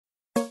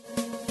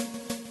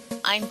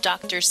I'm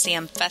Dr.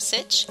 Sam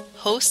Fessich,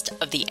 host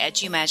of the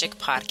EduMagic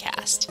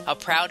podcast, a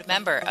proud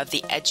member of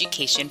the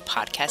Education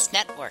Podcast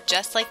Network,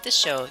 just like the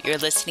show you're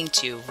listening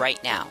to right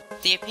now.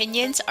 The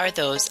opinions are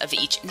those of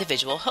each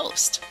individual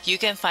host. You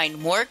can find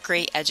more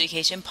great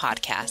education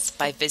podcasts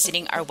by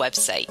visiting our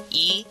website,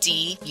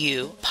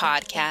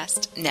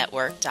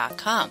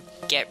 edupodcastnetwork.com.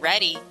 Get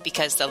ready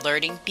because the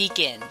learning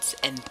begins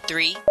in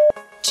 3,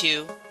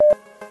 2,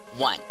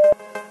 1.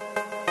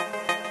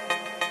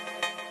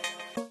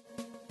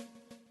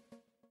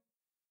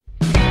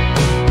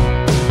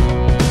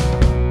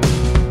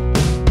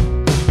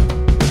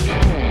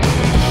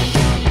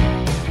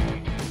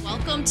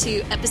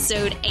 To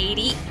episode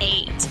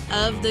 88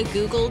 of the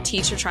Google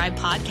Teacher Tribe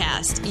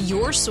podcast,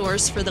 your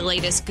source for the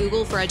latest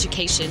Google for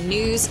Education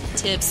news,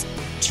 tips,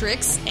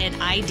 tricks,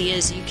 and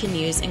ideas you can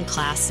use in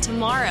class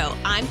tomorrow.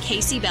 I'm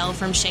Casey Bell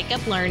from Shake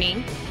Up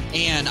Learning.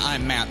 And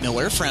I'm Matt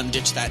Miller from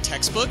Ditch That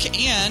Textbook.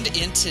 And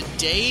in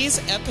today's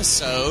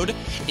episode,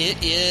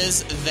 it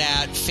is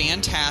that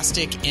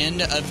fantastic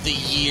end of the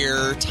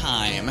year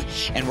time.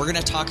 And we're going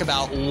to talk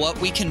about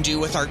what we can do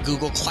with our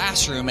Google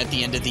Classroom at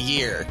the end of the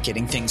year.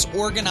 Getting things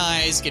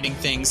organized,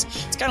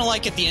 it's kind of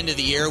like at the end of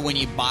the year when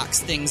you box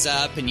things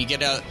up and you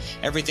get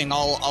everything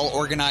all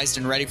organized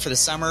and ready for the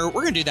summer.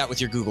 We're going to do that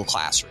with your Google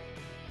Classroom.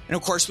 And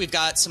of course, we've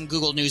got some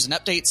Google News and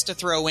updates to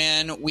throw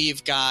in.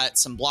 We've got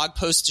some blog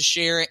posts to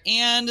share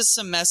and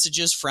some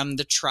messages from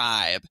the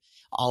tribe.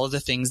 All of the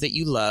things that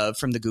you love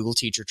from the Google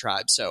Teacher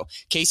Tribe. So,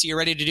 Casey, you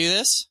ready to do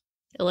this?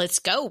 Let's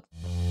go.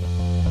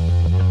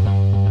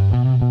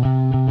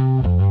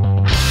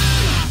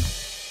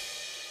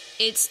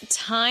 It's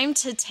time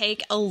to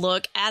take a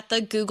look at the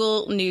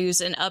Google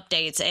News and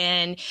updates.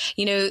 And,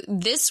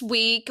 this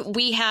week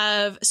we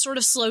have sort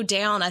of slowed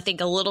down, I think,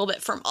 a little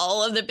bit from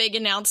all of the big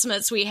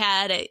announcements we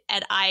had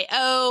at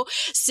I.O.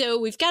 So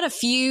we've got a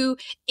few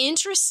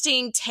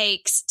interesting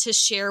takes to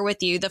share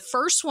with you. The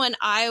first one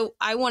I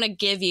want to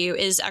give you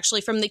is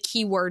actually from the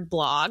Keyword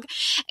blog,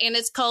 and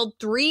it's called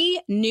 3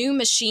 New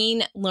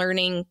Machine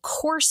Learning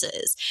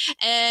Courses.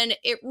 And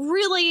it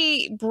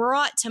really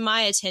brought to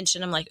my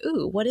attention, I'm like,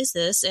 ooh, what is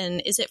this? And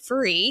is it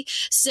free?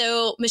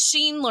 So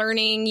machine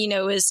learning,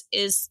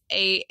 is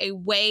a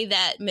way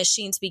that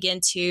machines begin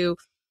to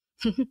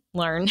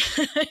learn.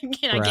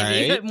 Can I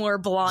give you a more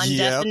blonde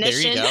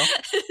definition? There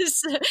you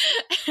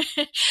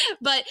go.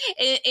 But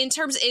in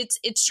terms,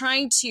 it's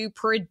trying to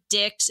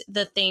predict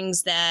the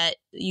things that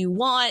you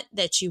want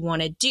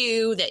to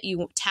do,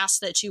 tasks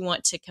that you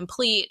want to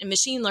complete. And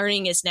machine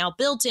learning is now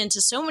built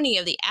into so many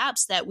of the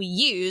apps that we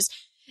use,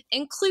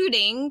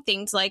 including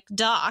things like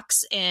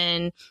docs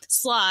and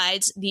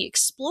slides. The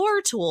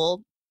Explore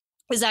tool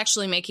is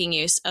actually making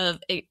use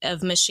of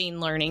machine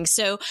learning.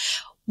 So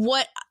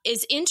what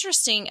is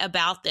interesting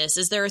about this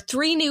is there are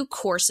 3 new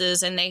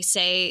courses, and they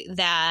say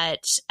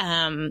that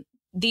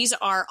these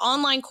are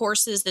online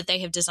courses that they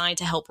have designed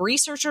to help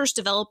researchers,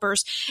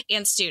 developers,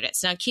 and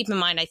students. Now, keep in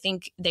mind, I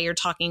think they are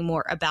talking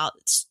more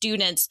about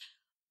students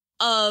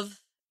of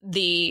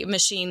the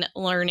machine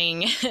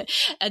learning,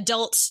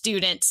 adult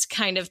students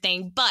kind of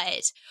thing.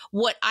 But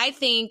what I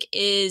think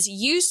is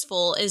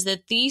useful is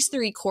that these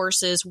 3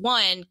 courses,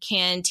 one,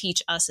 can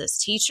teach us as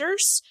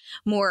teachers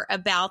more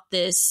about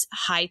this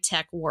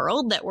high-tech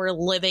world that we're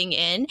living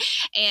in.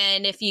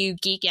 And if you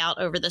geek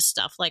out over this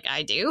stuff like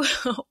I do,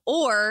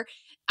 or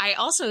I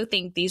also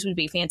think these would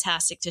be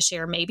fantastic to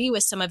share maybe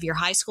with some of your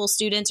high school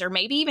students, or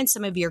maybe even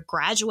some of your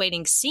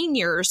graduating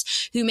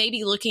seniors who may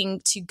be looking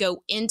to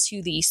go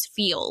into these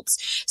fields.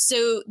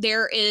 So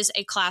there is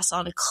a class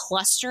on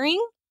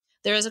clustering.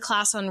 There is a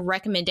class on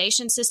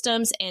recommendation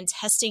systems and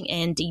testing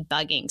and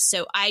debugging.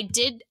 So I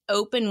did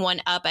open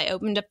one up. I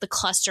opened up the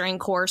clustering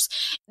course.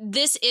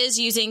 This is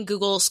using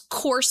Google's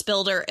Course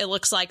Builder, it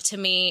looks like to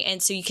me.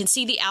 And so you can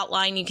see the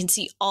outline. You can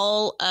see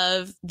all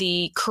of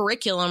the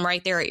curriculum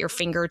right there at your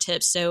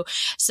fingertips. So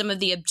some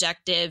of the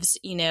objectives,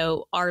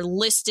 are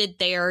listed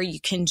there. You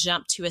can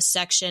jump to a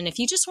section. If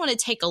you just want to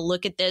take a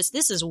look at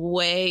this is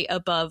way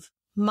above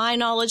my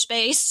knowledge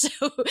base.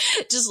 So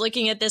just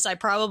looking at this, I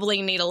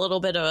probably need a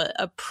little bit of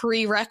a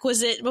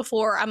prerequisite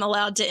before I'm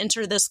allowed to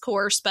enter this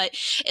course, but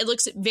it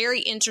looks very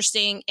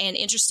interesting and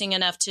interesting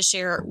enough to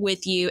share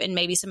with you and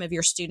maybe some of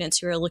your students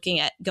who are looking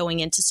at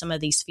going into some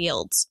of these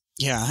fields.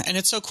 Yeah, and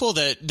it's so cool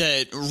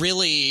that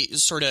really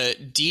sort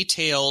of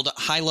detailed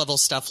high-level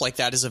stuff like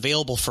that is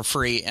available for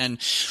free. And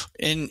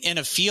in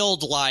a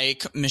field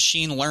like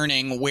machine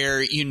learning, where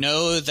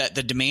that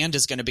the demand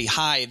is going to be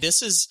high,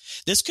 this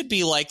could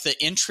be like the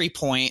entry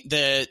point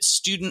that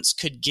students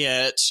could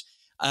get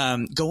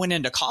going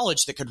into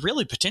college that could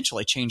really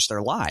potentially change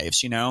their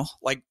lives,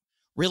 like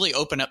really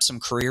open up some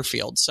career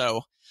fields.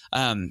 So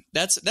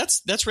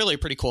that's really a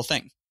pretty cool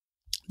thing.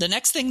 The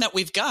next thing that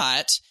we've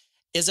got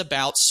is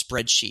about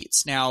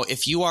spreadsheets. Now,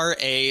 if you are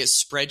a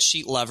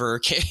spreadsheet lover,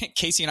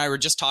 Casey and I were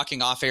just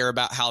talking off air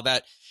about how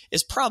that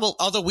is probably,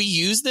 although we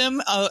use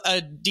them a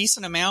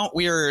decent amount,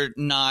 we are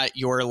not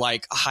your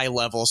like high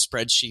level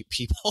spreadsheet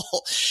people.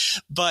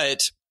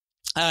 But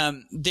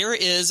there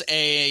is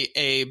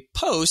a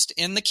post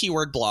in the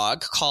Keyword blog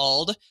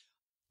called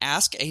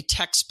ask a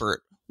techspert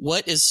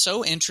what is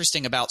so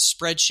interesting about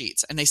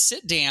spreadsheets. And they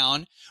sit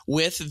down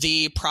with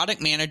the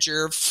product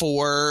manager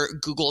for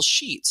Google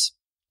Sheets.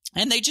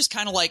 And they just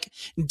kind of like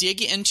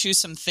dig into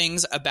some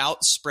things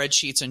about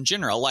spreadsheets in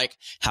general, like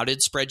how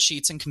did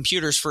spreadsheets and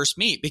computers first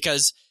meet?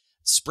 Because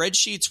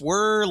spreadsheets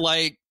were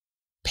like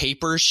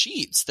paper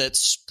sheets that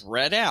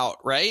spread out,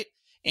 right?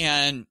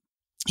 And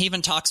he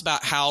even talks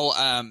about how,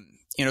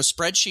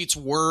 spreadsheets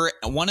were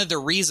one of the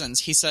reasons.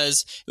 He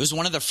says it was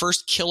one of the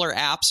first killer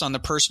apps on the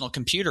personal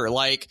computer.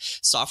 Like,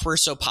 software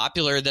is so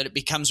popular that it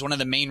becomes one of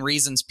the main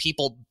reasons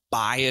people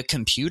buy a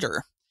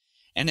computer.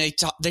 And they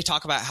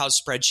talk about how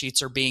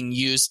spreadsheets are being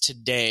used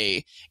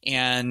today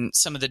and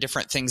some of the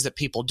different things that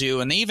people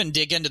do. And they even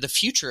dig into the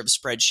future of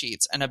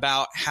spreadsheets and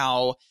about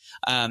how,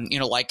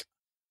 like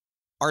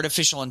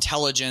artificial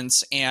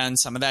intelligence and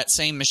some of that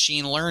same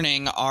machine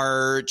learning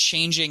are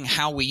changing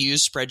how we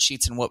use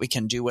spreadsheets and what we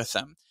can do with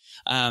them.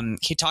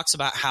 He talks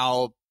about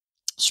how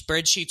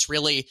spreadsheets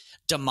really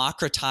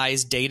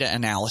democratize data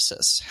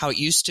analysis, how it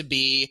used to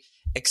be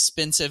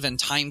expensive and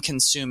time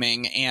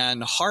consuming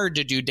and hard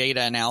to do data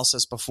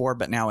analysis before,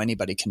 but now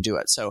anybody can do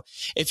it. So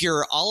if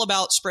you're all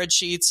about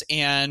spreadsheets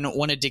and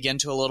want to dig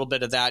into a little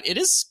bit of that, it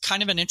is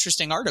kind of an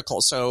interesting article.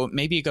 So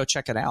maybe you go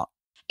check it out.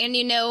 And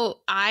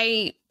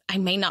I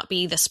may not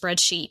be the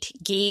spreadsheet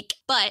geek,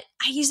 but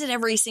I use it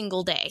every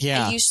single day.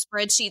 Yeah. I use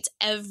spreadsheets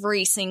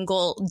every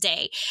single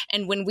day.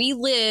 And when we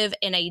live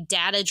in a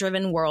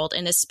data-driven world,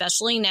 and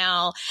especially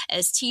now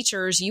as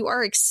teachers, you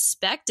are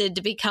expected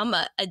to become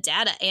a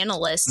data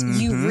analyst. Mm-hmm.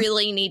 You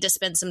really need to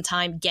spend some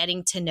time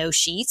getting to know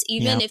sheets.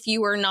 Even if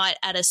you are not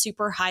at a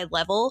super high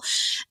level,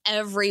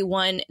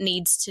 everyone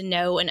needs to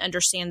know and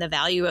understand the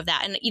value of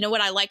that. And you know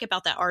what I like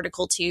about that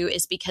article too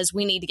is because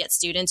we need to get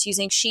students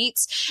using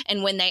sheets.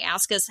 And when they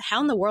ask us,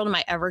 how in the world am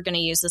I ever going to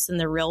use this in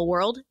the real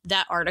world?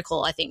 That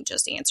article, I think,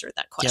 just answered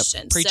that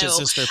question. Yep. Preach it,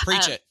 sister.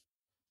 Preach it.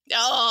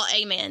 Oh,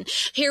 amen.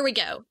 Here we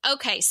go.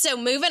 Okay, so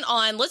moving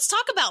on, let's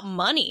talk about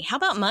money. How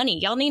about money?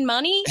 Y'all need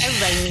money?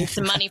 Everybody needs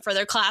some money for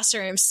their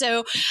classrooms.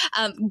 So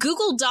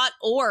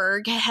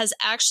Google.org has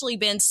actually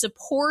been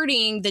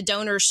supporting the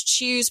Donors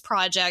Choose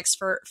projects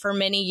for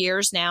many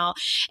years now.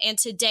 And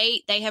to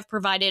date, they have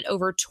provided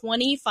over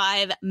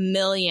 $25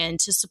 million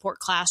to support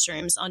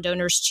classrooms on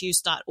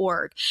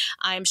DonorsChoose.org.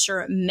 I'm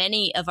sure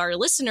many of our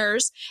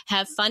listeners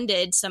have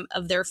funded some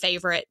of their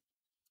favorite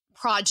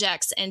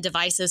projects and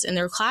devices in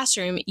their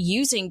classroom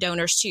using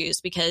Donors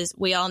Choose, because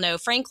we all know,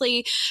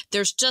 frankly,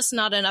 there's just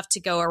not enough to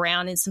go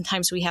around. And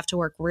sometimes we have to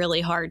work really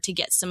hard to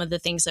get some of the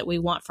things that we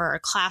want for our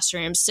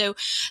classrooms. So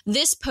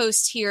this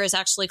post here is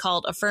actually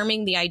called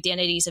Affirming the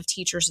Identities of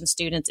Teachers and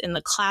Students in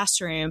the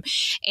Classroom.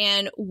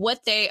 And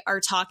what they are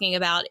talking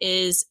about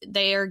is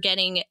they are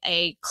getting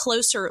a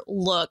closer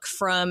look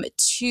from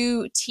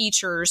two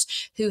teachers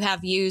who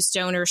have used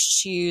Donors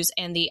Choose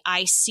and the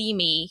I See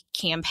Me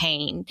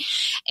campaign.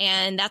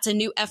 And that's a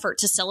new effort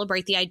to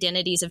celebrate the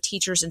identities of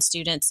teachers and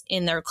students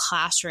in their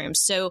classrooms.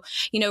 So,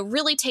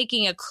 really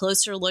taking a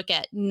closer look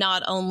at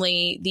not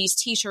only these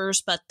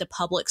teachers, but the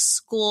public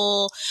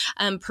school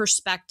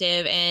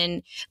perspective,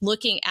 and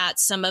looking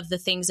at some of the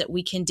things that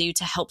we can do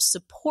to help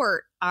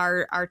support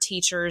our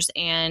teachers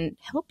and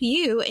help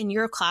you in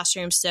your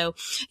classroom. So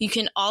you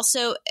can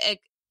also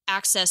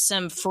access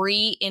some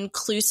free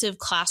inclusive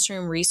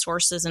classroom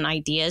resources and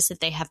ideas that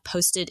they have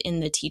posted in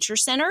the Teacher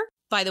Center.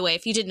 By the way,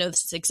 if you didn't know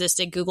this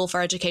existed, Google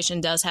for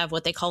Education does have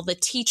what they call the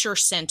Teacher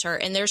Center,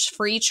 and there's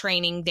free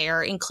training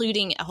there,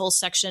 including a whole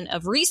section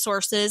of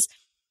resources,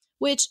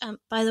 which,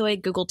 by the way,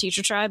 Google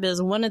Teacher Tribe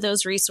is one of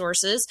those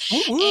resources.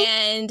 Mm-hmm.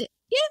 And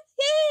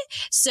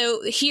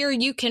so here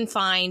you can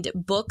find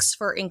books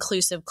for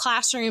inclusive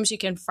classrooms. You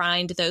can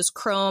find those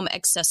Chrome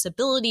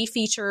accessibility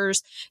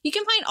features. You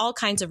can find all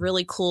kinds of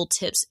really cool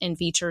tips and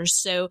features.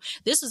 So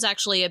this was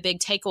actually a big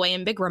takeaway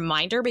and big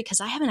reminder, because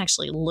I haven't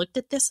actually looked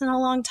at this in a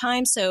long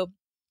time. So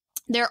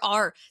there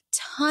are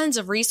tons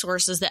of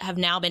resources that have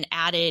now been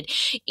added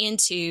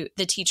into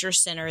the Teacher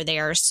Center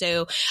there.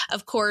 So,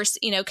 of course,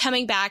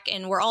 coming back,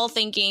 and we're all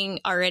thinking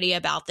already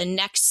about the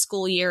next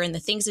school year and the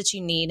things that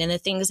you need and the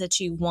things that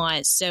you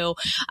want. So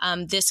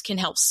this can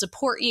help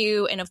support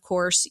you. And of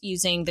course,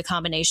 using the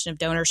combination of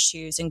Donors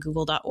Choose and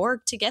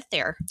Google.org to get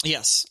there.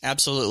 Yes,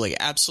 absolutely.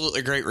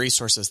 Absolutely great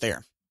resources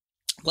there.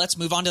 Let's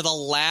move on to the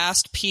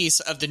last piece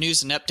of the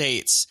news and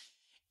updates.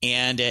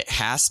 And it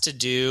has to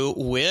do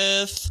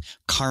with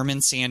Carmen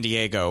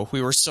Sandiego.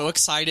 We were so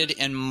excited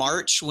in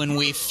March when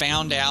we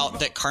found out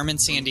that Carmen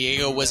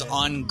Sandiego was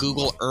on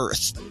Google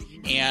Earth.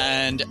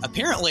 And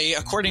apparently,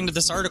 according to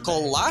this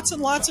article, lots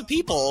and lots of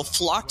people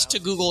flocked to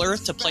Google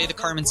Earth to play the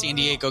Carmen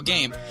Sandiego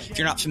game. If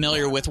you're not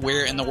familiar with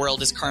where in the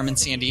world is Carmen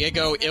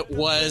Sandiego, it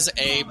was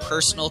a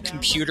personal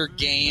computer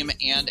game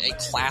and a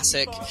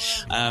classic.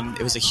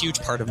 It was a huge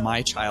part of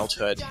my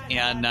childhood.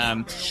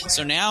 And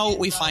so now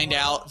we find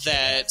out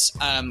that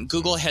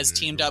Google has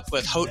teamed up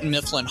with Houghton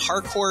Mifflin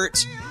Harcourt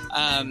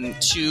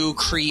to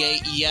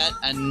create yet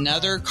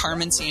another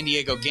Carmen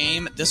Sandiego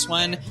game. This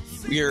one,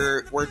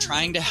 we're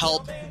trying to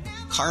help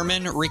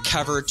Carmen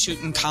recover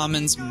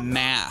Tutankhamun's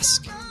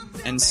mask.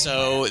 And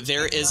so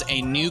there is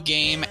a new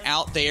game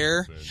out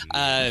there.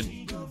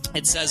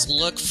 It says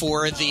look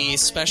for the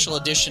special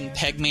edition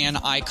Pegman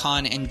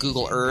icon in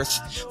Google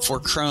Earth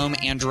for Chrome,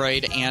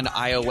 Android, and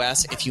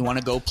iOS if you want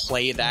to go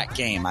play that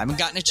game. I haven't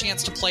gotten a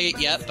chance to play it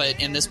yet, but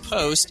in this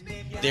post,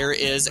 there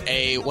is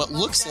what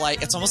looks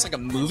like, it's almost like a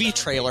movie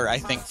trailer, I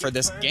think, for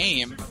this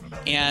game.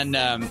 And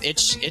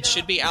it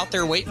should be out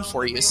there waiting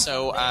for you.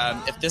 So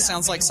if this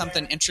sounds like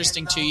something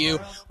interesting to you,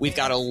 we've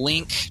got a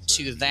link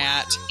to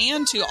that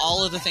and to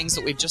all of the things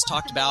that we've just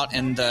talked about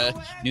in the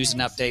news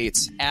and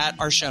updates at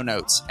our show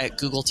notes at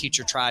googleteachertribe.com/88.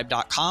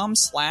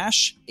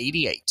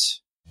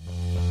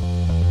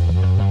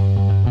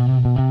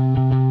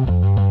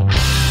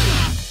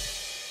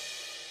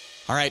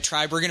 All right,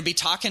 Tribe, we're going to be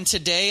talking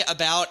today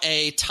about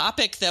a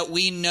topic that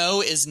we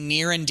know is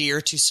near and dear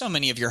to so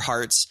many of your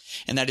hearts,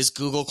 and that is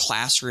Google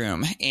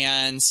Classroom.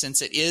 And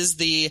since it is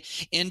the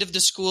end of the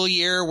school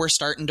year, we're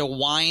starting to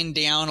wind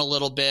down a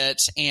little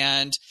bit.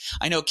 And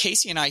I know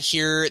Casey and I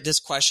hear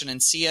this question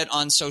and see it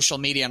on social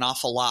media an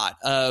awful lot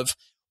of,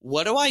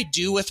 what do I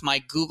do with my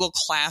Google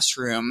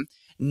Classroom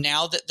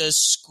now that the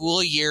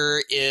school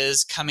year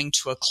is coming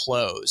to a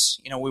close?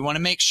 You know, we want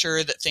to make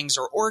sure that things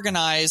are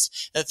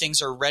organized, that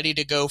things are ready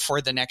to go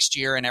for the next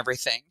year and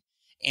everything.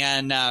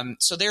 And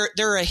so there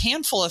are a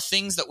handful of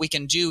things that we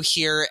can do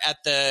here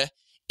at the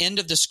end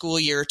of the school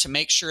year to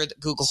make sure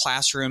that Google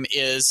Classroom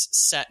is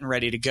set and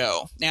ready to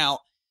go. Now,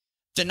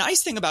 the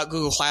nice thing about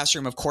Google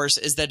Classroom, of course,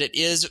 is that it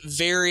is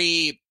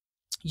very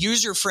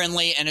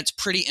user-friendly and it's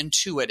pretty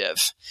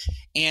intuitive.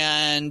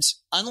 And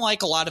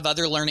unlike a lot of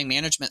other learning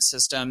management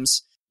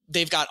systems,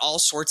 they've got all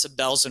sorts of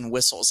bells and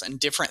whistles and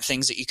different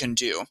things that you can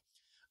do.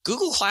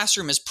 Google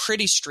Classroom is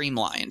pretty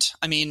streamlined.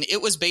 I mean,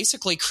 it was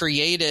basically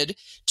created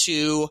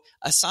to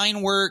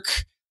assign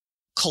work,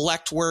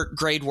 collect work,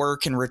 grade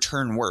work, and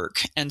return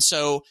work. And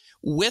so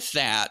with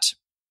that,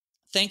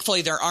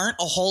 thankfully, there aren't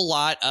a whole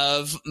lot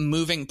of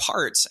moving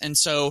parts. And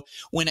so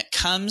when it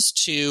comes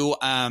to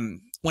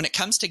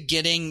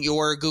getting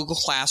your Google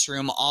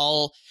Classroom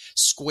all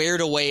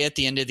squared away at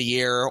the end of the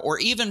year, or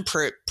even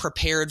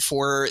prepared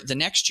for the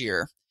next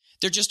year,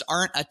 there just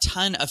aren't a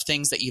ton of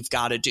things that you've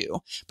got to do.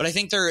 But I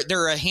think there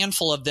are a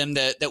handful of them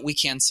that we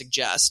can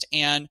suggest.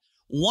 And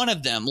one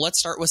of them, let's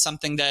start with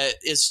something that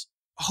is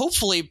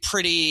hopefully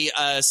pretty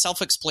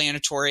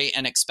self-explanatory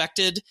and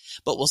expected,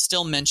 but we'll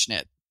still mention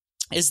it,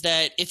 is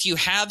that if you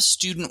have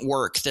student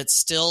work that's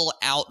still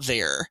out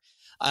there,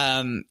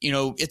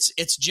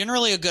 it's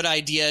generally a good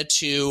idea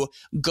to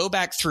go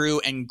back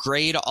through and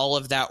grade all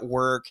of that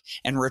work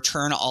and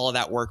return all of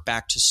that work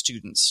back to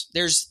students.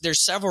 There's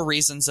several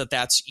reasons that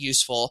that's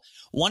useful.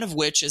 One of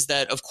which is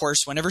that, of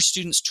course, whenever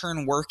students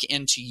turn work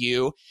into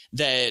you,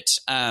 that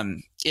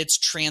it's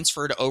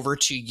transferred over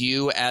to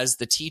you as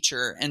the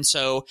teacher. And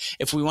so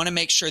if we want to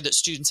make sure that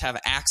students have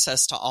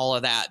access to all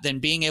of that, then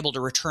being able to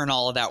return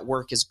all of that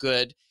work is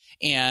good.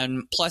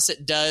 And plus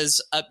it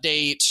does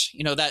update,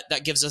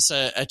 that gives us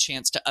a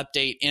chance to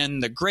update in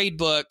the grade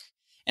book.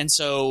 And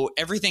so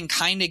everything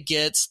kind of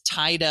gets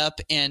tied up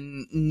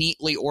and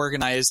neatly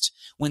organized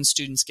when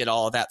students get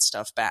all of that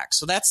stuff back.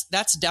 So that's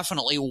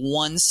definitely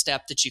one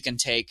step that you can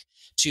take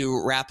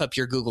to wrap up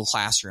your Google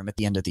Classroom at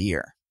the end of the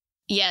year.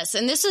 Yes,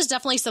 and this is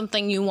definitely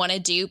something you want to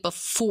do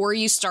before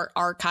you start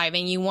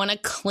archiving. You want to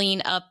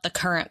clean up the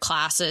current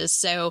classes.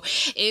 So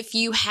if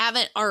you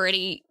haven't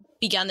already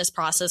begun this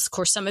process, of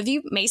course, some of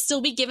you may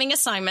still be giving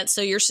assignments,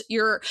 so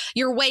you're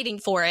waiting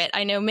for it.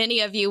 I know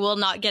many of you will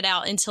not get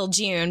out until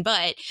June,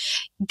 but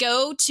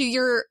go to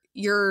your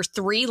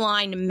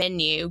 3-line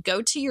menu,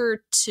 go to your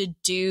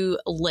to-do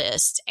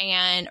list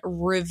and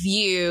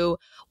review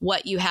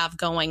what you have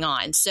going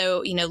on.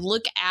 So,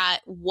 look at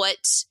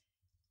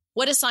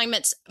what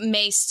assignments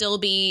may still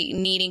be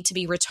needing to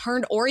be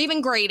returned or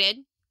even graded.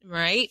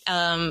 Right?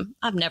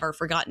 I've never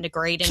forgotten to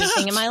grade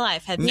anything in my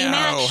life. Have you,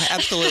 Matt? No,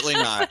 absolutely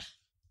not.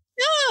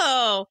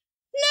 No,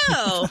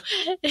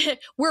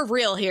 we're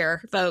real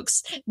here,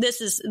 folks. This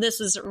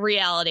is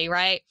reality,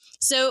 right?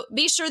 So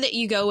be sure that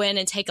you go in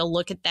and take a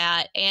look at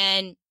that.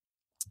 And,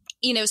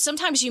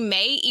 sometimes you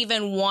may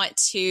even want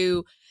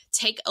to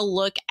take a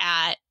look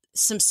at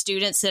some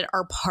students that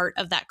are part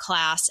of that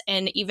class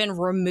and even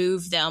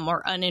remove them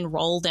or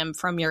unenroll them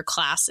from your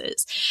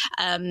classes.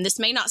 This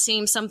may not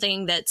seem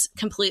something that's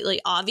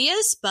completely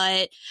obvious,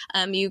 but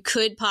you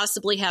could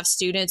possibly have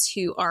students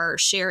who are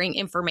sharing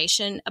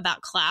information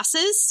about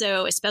classes.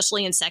 So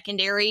especially in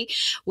secondary,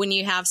 when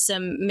you have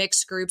some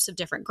mixed groups of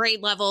different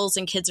grade levels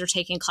and kids are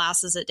taking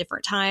classes at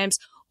different times,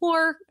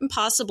 or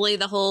possibly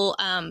the whole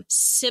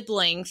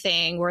sibling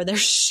thing where they're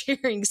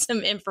sharing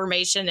some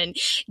information and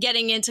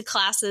getting into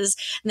classes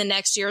the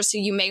next year. So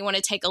you may want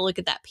to take a look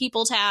at that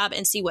people tab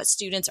and see what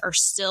students are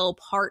still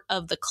part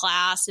of the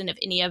class and if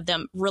any of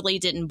them really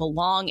didn't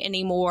belong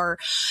anymore.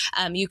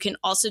 You can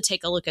also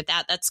take a look at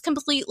that. That's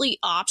completely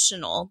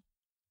optional.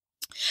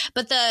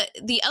 But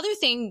the other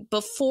thing,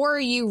 before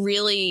you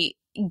really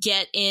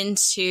get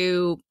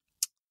into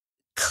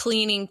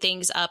cleaning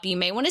things up, you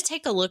may want to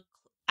take a look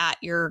at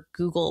your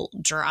Google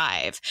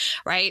Drive,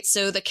 right?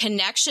 So the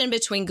connection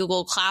between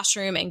Google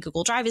Classroom and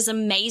Google Drive is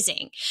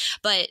amazing.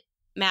 But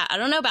Matt, I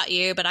don't know about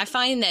you, but I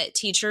find that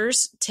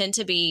teachers tend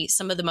to be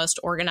some of the most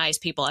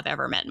organized people I've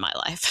ever met in my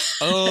life.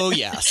 Oh,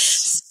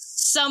 yes.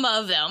 Some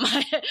of them.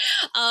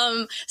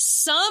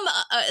 Some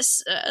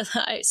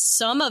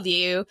of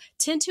you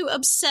tend to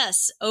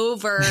obsess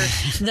over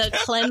the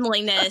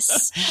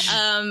cleanliness.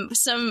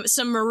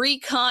 Some Marie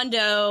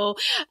Kondo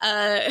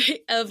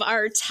of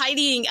our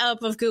tidying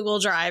up of Google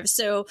Drive.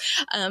 So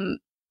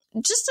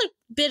just a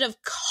bit of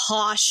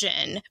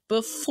caution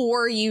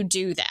before you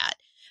do that.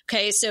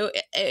 Okay, so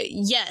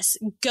yes,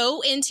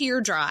 go into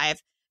your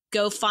Drive,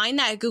 go find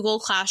that Google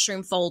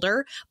Classroom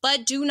folder,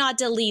 but do not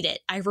delete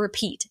it. I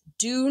repeat,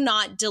 do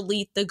not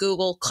delete the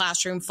Google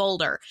Classroom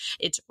folder.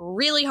 It's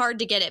really hard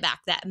to get it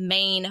back, that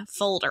main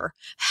folder.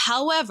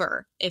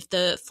 However, if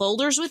the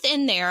folders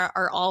within there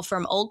are all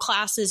from old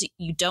classes,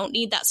 you don't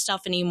need that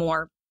stuff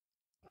anymore.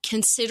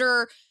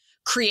 Consider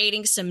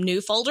creating some new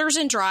folders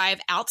in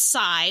Drive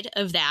outside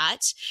of that,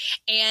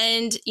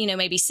 and,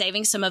 maybe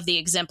saving some of the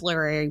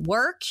exemplary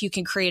work. You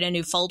can create a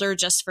new folder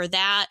just for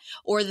that,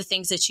 or the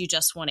things that you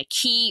just want to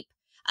keep.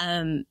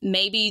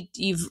 Maybe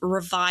you've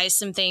revised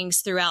some things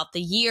throughout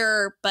the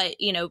year, but,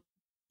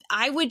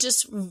 I would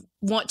just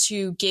want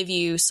to give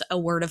you a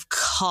word of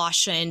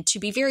caution to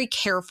be very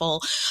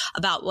careful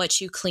about what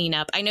you clean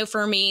up. I know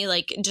for me,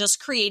 like just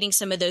creating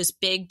some of those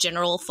big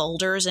general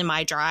folders in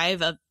my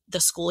Drive of the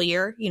school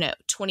year,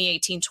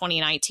 2018,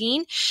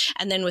 2019.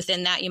 And then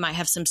within that, you might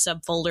have some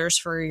subfolders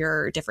for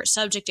your different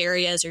subject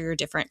areas or your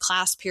different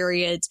class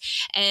periods,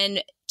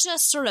 and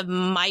just sort of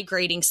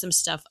migrating some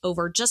stuff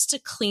over just to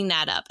clean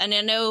that up. And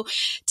I know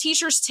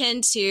teachers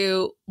tend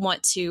to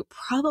want to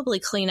probably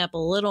clean up a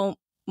little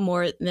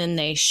more than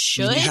they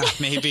should. Yeah,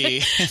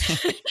 maybe.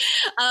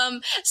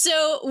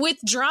 So with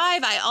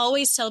Drive, I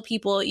always tell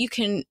people you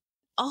can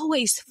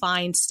always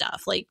find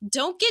stuff. Like,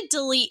 don't get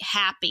delete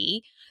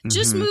happy.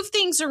 Just move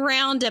things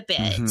around a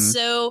bit.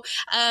 So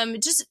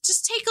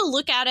just take a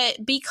look at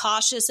it. Be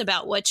cautious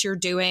about what you're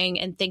doing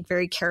and think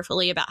very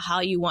carefully about how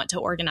you want to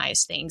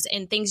organize things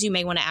and things you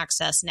may want to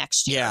access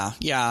next year.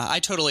 Yeah, I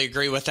totally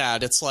agree with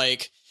that. It's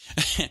like,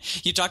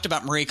 you talked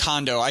about Marie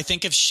Kondo. I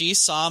think if she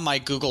saw my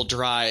Google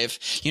Drive,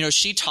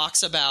 she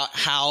talks about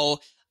how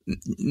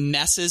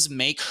messes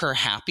make her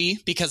happy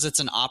because it's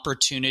an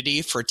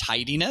opportunity for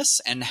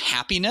tidiness and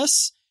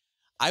happiness.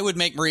 I would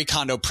make Marie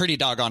Kondo pretty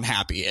doggone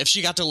happy if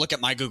she got to look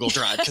at my Google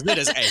Drive, because it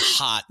is a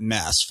hot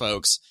mess,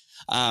 folks.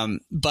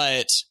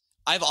 But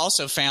I've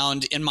also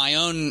found in my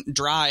own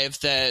Drive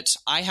that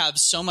I have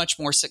so much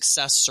more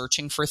success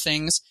searching for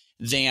things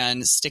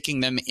than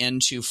sticking them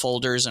into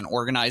folders and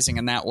organizing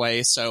in that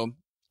way. So,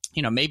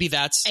 maybe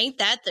that's ain't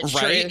that the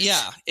right? truth?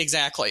 Yeah,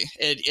 exactly.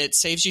 It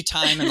saves you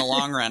time in the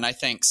long run, I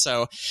think.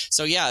 So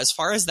yeah, as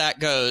far as that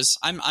goes,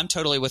 I'm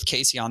totally with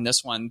Casey on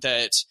this one,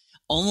 that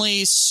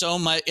only so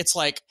much. It's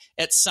like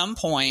at some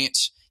point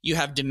you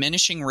have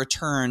diminishing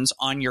returns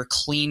on your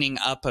cleaning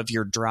up of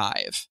your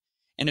Drive.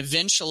 And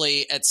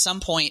eventually at some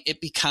point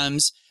it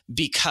becomes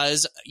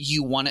because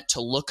you want it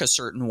to look a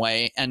certain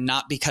way and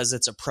not because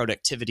it's a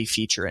productivity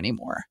feature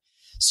anymore.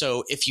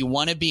 So if you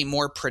want to be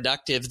more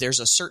productive, there's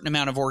a certain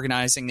amount of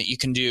organizing that you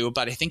can do.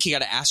 But I think you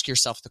got to ask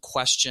yourself the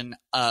question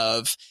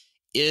of,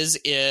 is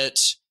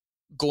it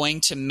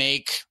going to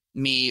make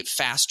me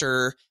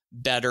faster,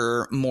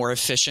 better, more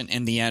efficient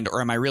in the end?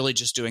 Or am I really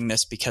just doing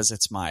this because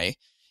it's my,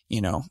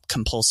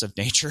 compulsive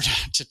nature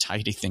to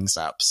tidy things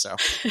up? So,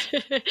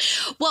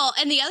 well,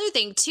 and the other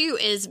thing too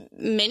is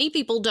many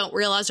people don't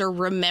realize or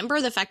remember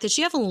the fact that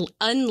you have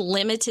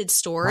unlimited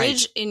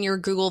storage in your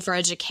Google for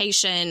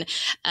Education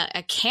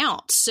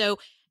account. So,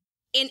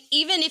 and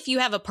even if you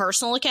have a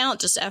personal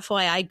account, just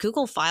FYI,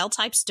 Google file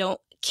types don't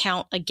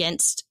count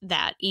against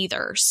that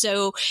either.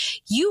 So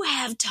you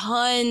have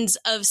tons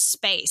of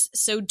space.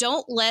 So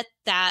don't let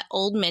that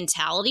old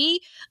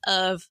mentality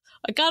of,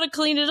 I got to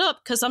clean it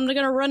up because I'm going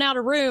to run out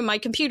of room, my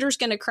computer's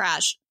going to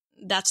crash.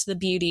 That's the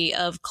beauty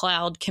of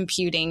cloud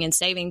computing and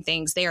saving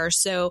things there.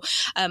 So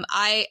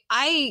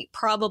I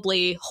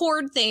probably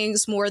hoard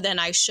things more than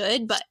I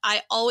should, but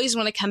I always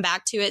want to come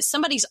back to it.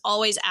 Somebody's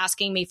always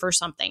asking me for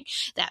something.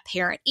 That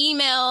parent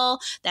email,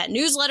 that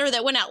newsletter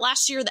that went out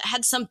last year that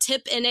had some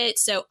tip in it.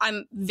 So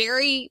I'm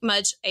very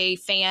much a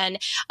fan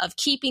of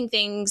keeping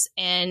things.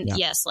 And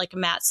yes, like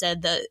Matt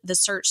said, the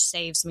search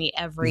saves me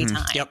every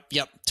time.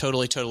 Yep.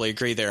 Totally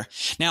agree there.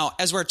 Now,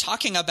 as we're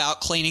talking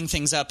about cleaning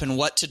things up and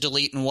what to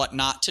delete and what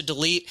not to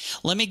delete,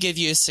 let me give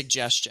you a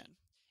suggestion.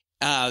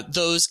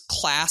 Those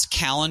class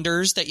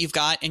calendars that you've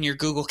got in your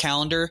Google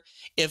Calendar,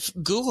 if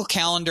Google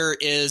Calendar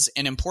is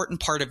an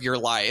important part of your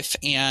life,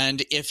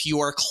 and if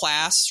your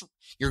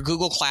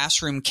Google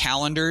Classroom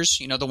calendars,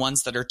 the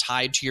ones that are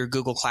tied to your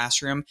Google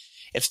Classroom,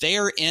 if they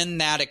are in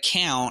that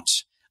account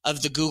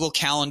of the Google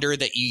Calendar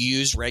that you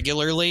use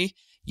regularly,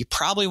 you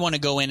probably want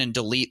to go in and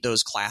delete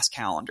those class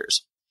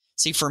calendars.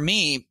 See, for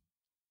me,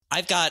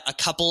 I've got a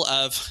couple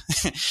of,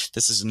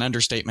 this is an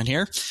understatement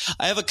here,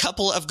 I have a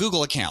couple of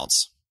Google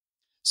accounts.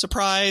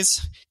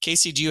 Surprise.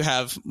 Casey, do you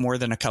have more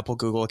than a couple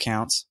Google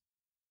accounts?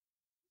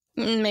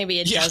 Maybe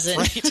it doesn't.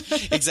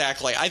 Right.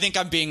 Exactly. I think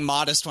I'm being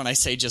modest when I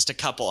say just a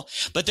couple,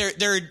 but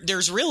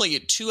there's really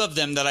two of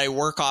them that I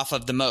work off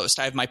of the most.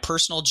 I have my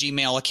personal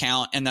Gmail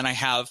account, and then I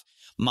have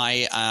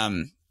my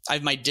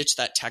Ditch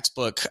That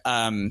Textbook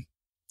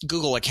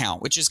Google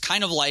account, which is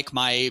kind of like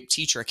my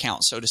teacher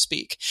account, so to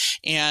speak.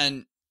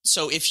 And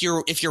so if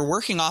you're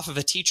working off of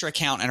a teacher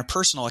account and a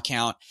personal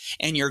account,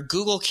 and your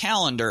Google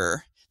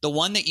Calendar, the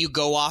one that you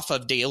go off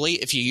of daily,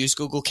 if you use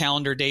Google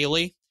Calendar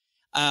daily,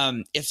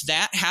 if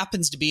that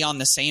happens to be on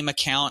the same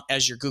account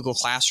as your Google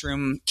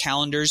Classroom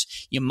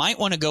calendars, you might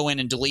want to go in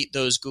and delete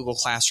those Google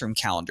Classroom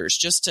calendars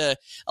just to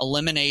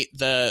eliminate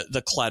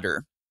the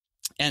clutter.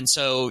 And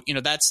so,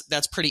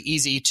 that's pretty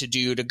easy to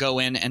do, to go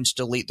in and to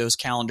delete those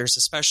calendars,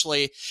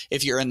 especially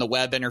if you're in the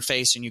web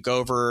interface and you go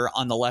over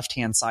on the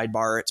left-hand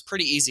sidebar. It's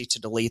pretty easy to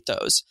delete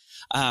those.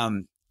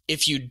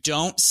 If you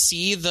don't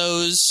see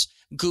those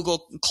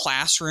Google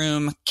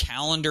Classroom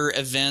calendar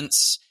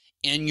events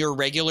in your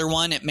regular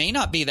one, it may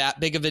not be that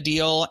big of a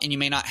deal, and you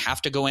may not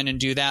have to go in and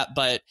do that.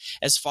 But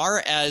as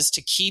far as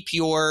to keep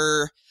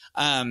your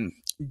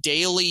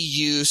daily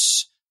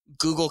use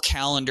Google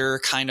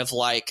Calendar kind of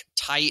like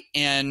tight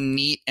and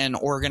neat and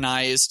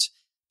organized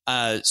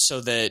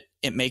so that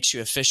it makes you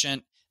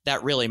efficient,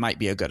 that really might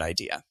be a good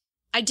idea.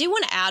 I do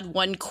want to add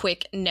one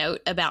quick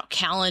note about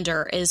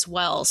calendar as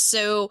well.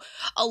 So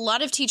a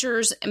lot of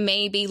teachers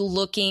may be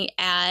looking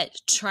at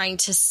trying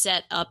to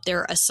set up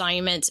their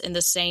assignments in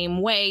the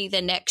same way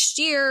the next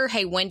year.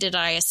 Hey, when did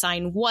I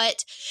assign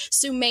what?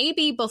 So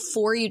maybe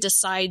before you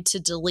decide to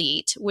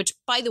delete, which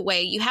by the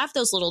way, you have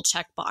those little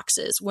check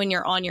boxes when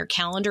you're on your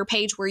calendar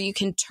page where you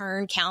can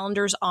turn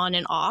calendars on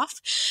and off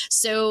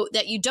so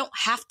that you don't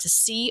have to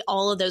see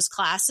all of those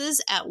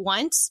classes at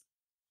once.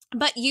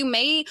 But you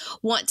may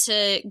want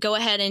to go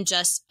ahead and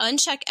just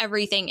uncheck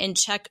everything and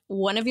check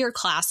one of your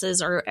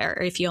classes, or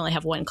if you only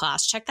have one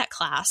class, check that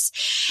class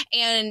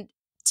and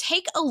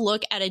take a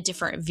look at a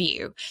different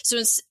view.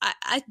 So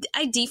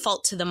I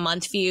default to the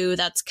month view.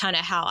 That's kind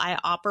of how I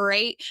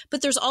operate.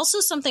 But there's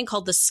also something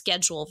called the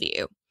schedule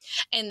view.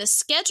 And the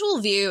schedule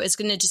view is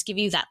going to just give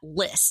you that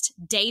list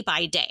day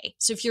by day.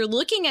 So if you're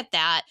looking at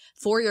that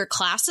for your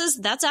classes,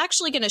 that's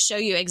actually going to show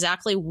you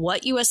exactly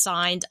what you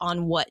assigned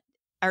on what,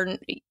 or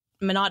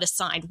not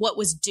assigned, what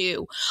was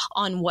due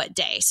on what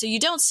day. So you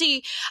don't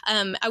see,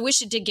 I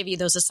wish it did give you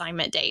those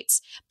assignment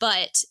dates,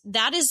 but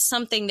that is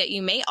something that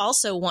you may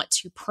also want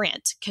to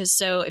print.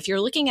 So if you're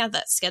looking at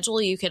that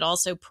schedule, you could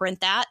also print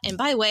that. And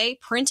by the way,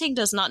 printing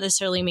does not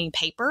necessarily mean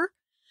paper.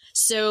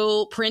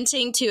 So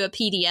printing to a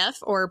PDF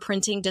or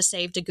printing to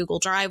save to Google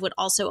Drive would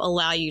also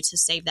allow you to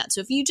save that.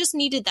 So if you just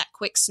needed that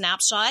quick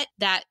snapshot,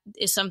 that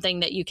is something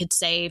that you could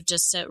save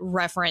just to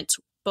reference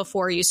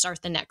before you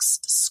start the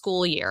next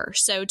school year.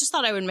 So just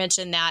thought I would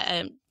mention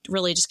that.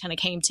 Really just kind of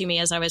came to me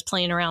as I was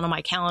playing around on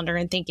my calendar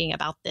and thinking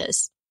about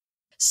this.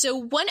 So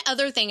one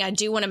other thing I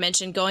do want to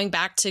mention, going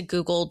back to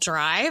Google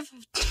Drive,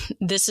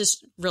 this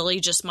is really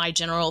just my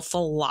general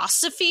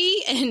philosophy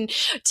in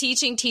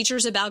teaching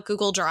teachers about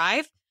Google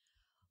Drive.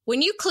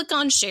 When you click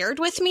on Shared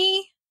with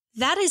Me,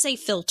 that is a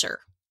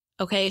filter.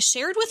 Okay,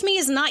 Shared with Me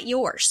is not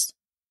yours.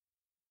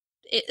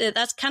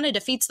 That kind of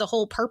defeats the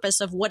whole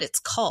purpose of what it's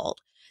called.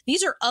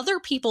 These are other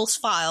people's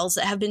files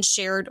that have been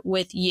shared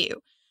with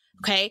you.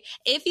 Okay.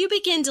 If you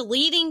begin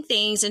deleting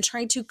things and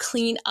trying to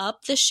clean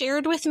up the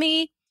Shared with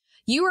Me,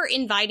 you are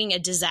inviting a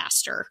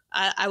disaster.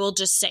 I will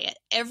just say it.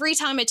 Every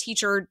time a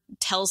teacher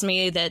tells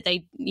me that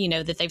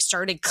they've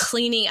started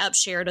cleaning up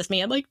Shared with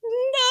Me, I'm like,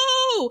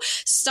 no,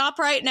 stop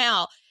right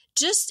now.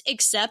 Just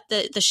accept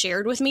that the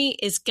Shared with Me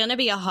is going to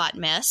be a hot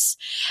mess.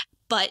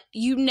 But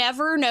you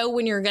never know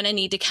when you're going to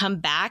need to come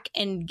back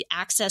and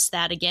access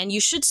that again. You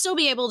should still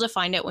be able to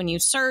find it when you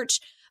search.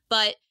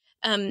 But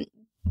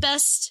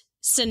best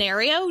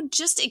scenario,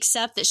 just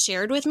accept that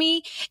Shared with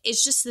Me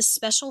is just this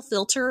special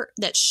filter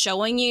that's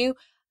showing you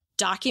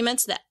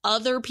documents that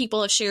other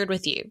people have shared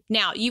with you.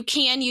 Now, you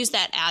can use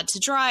that add to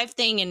drive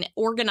thing and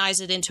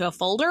organize it into a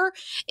folder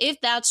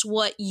if that's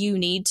what you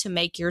need to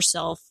make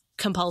yourself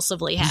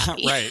compulsively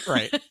happy.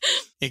 Right.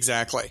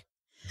 Exactly.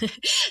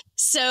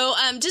 So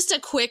just a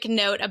quick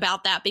note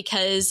about that,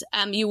 because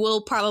you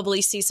will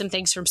probably see some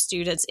things from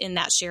students in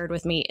that Shared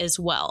with Me as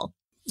well.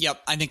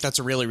 Yep. I think that's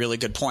a really, really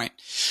good point.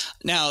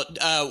 Now,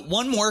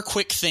 one more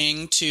quick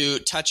thing to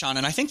touch on,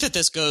 and I think that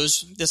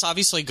this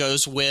obviously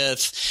goes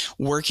with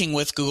working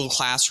with Google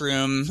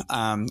Classroom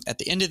at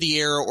the end of the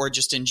year or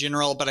just in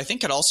general, but I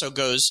think it also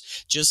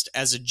goes just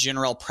as a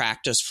general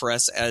practice for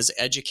us as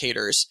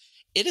educators.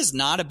 It is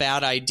not a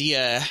bad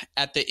idea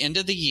at the end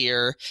of the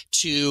year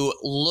to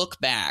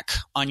look back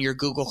on your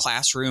Google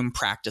Classroom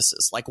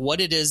practices, like what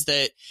it is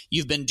that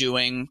you've been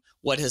doing,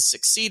 what has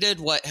succeeded,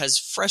 what has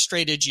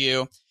frustrated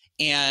you,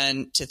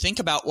 and to think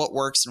about what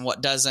works and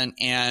what doesn't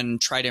and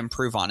try to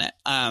improve on it.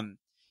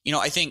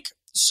 I think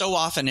so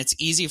often it's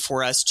easy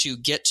for us to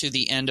get to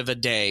the end of a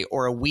day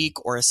or a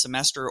week or a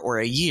semester or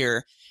a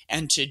year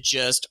and to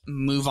just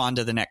move on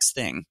to the next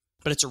thing.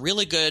 But it's a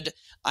really good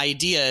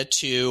idea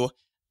to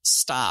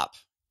stop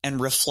and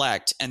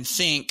reflect and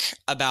think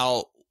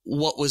about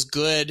what was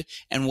good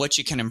and what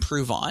you can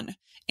improve on.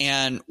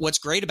 And what's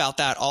great about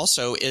that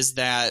also is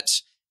that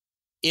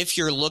if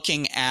you're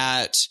looking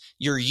at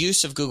your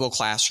use of Google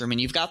Classroom and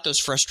you've got those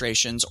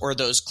frustrations or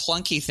those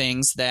clunky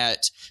things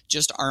that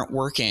just aren't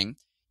working,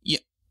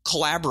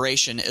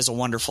 collaboration is a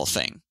wonderful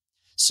thing.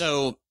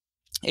 So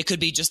it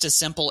could be just as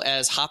simple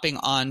as hopping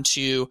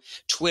onto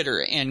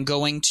Twitter and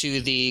going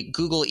to the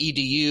Google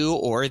EDU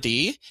or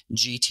the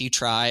GT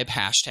Tribe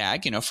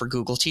hashtag, for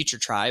Google Teacher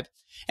Tribe,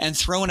 and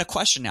throwing a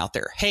question out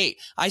there. Hey,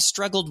 I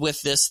struggled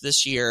with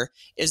this year.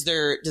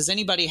 Does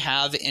anybody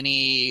have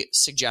any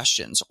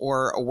suggestions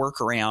or a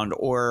workaround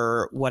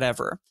or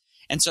whatever?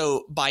 And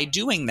so by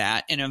doing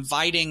that and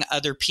inviting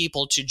other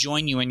people to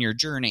join you in your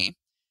journey,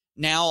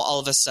 now all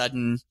of a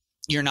sudden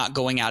you're not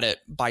going at it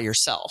by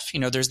yourself.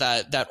 There's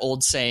that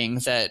old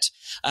saying that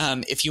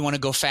if you want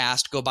to go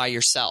fast, go by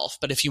yourself.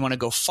 But if you want to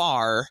go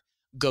far,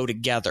 go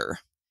together.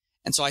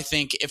 And so I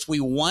think if we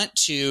want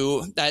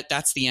to,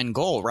 that's the end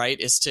goal, right?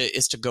 Is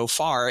to go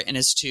far and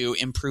is to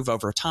improve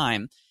over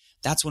time.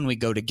 That's when we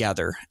go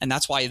together. And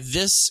that's why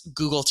this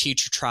Google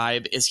Teacher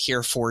Tribe is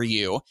here for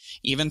you,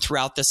 even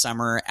throughout the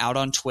summer, out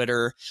on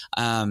Twitter,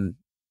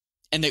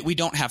 and that we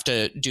don't have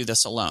to do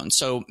this alone.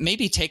 So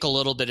maybe take a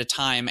little bit of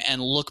time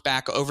and look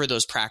back over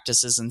those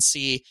practices and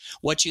see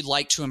what you'd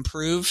like to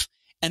improve,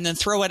 and then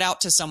throw it out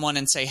to someone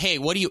and say, hey,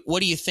 what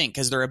do you think?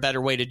 Is there a better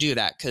way to do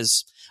that?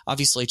 Because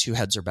obviously two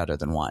heads are better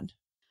than one.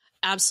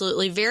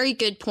 Absolutely. Very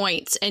good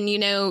points. And,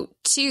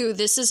 too,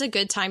 this is a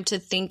good time to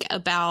think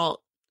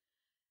about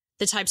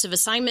the types of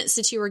assignments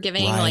that you were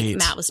giving, right, like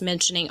Matt was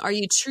mentioning. Are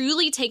you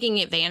truly taking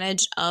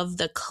advantage of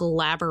the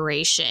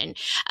collaboration?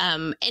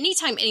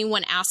 Anytime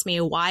anyone asks me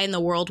why in the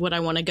world would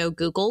I want to go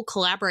Google,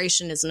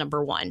 collaboration is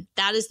number one.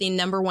 That is the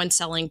number one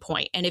selling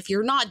point. And if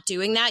you're not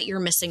doing that, you're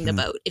missing the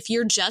boat. If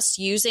you're just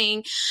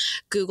using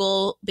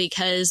Google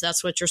because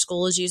that's what your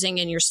school is using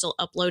and you're still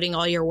uploading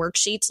all your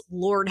worksheets,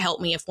 Lord help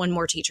me if one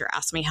more teacher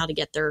asks me how to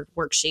get their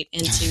worksheet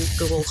into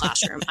Google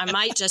Classroom. I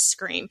might just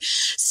scream.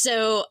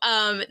 So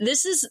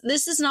this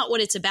is not what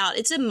it's about.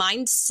 It's a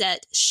mindset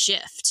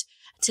shift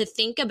to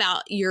think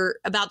about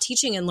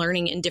teaching and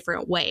learning in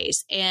different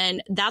ways.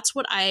 And that's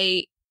what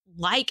I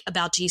like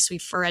about G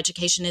Suite for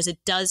Education is it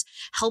does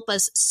help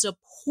us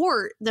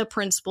support the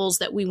principles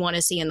that we want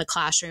to see in the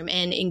classroom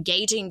and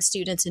engaging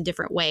students in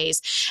different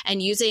ways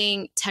and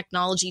using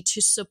technology to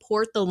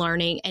support the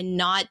learning and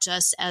not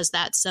just as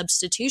that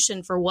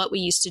substitution for what we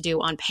used to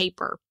do on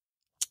paper.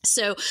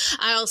 So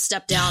I'll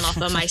step down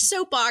off of my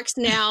soapbox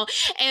now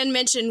and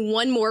mention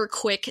one more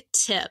quick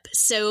tip.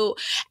 So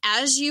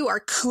as you are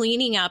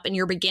cleaning up and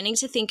you're beginning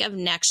to think of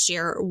next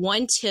year,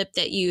 one tip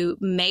that you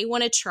may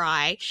want to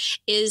try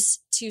is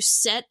to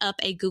set up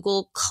a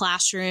Google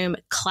Classroom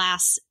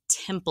class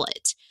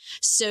template.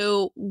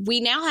 So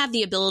we now have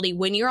the ability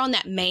when you're on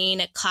that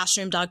main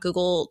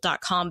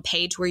classroom.google.com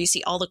page where you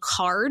see all the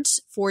cards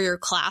for your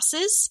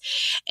classes.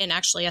 And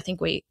actually, I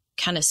think we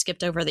kind of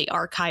skipped over the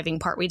archiving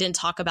part. We didn't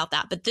talk about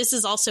that, but this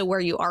is also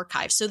where you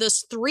archive. So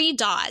those 3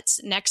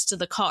 dots next to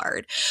the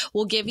card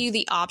will give you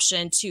the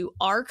option to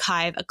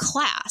archive a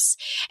class.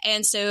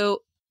 And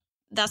so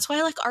that's why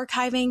I like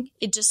archiving.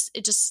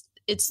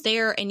 It's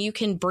there and you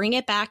can bring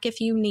it back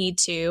if you need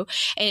to,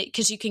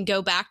 because you can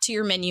go back to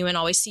your menu and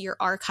always see your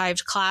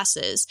archived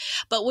classes.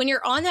 But when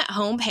you're on that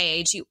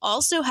homepage, you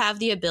also have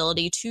the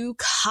ability to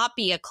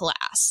copy a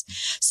class.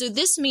 So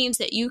this means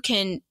that you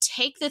can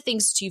take the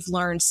things that you've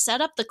learned,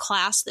 set up the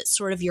class that's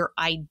sort of your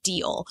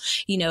ideal,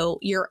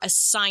 your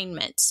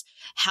assignments,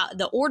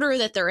 the order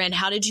that they're in,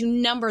 how did you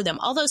number them,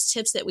 all those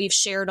tips that we've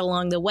shared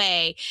along the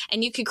way.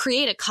 And you could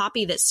create a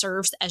copy that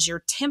serves as your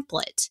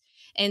template.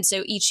 And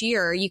so each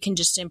year you can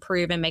just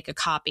improve and make a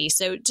copy.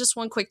 So just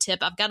one quick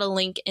tip. I've got a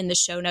link in the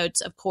show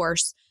notes, of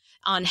course,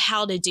 on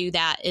how to do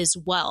that as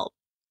well.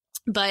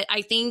 But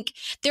I think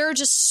there are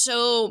just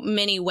so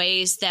many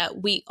ways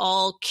that we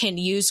all can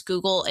use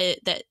Google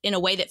that in a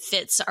way that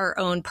fits our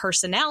own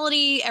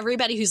personality.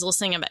 Everybody who's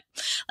listening, I'm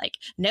like,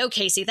 no,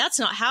 Casey, that's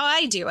not how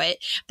I do it.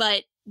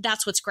 But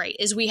that's what's great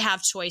is we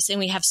have choice and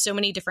we have so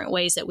many different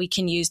ways that we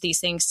can use these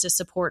things to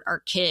support our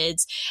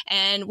kids.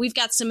 And we've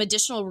got some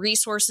additional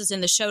resources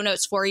in the show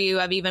notes for you.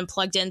 I've even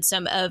plugged in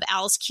some of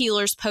Alice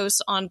Keeler's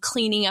posts on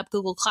cleaning up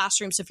Google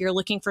Classroom. So if you're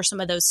looking for some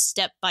of those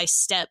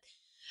step-by-step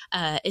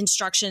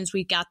instructions,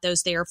 we've got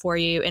those there for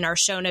you in our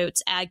show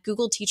notes at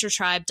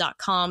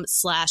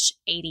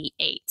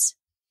googleteachertribe.com/88.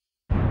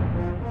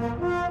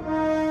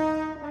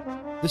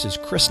 This is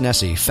Chris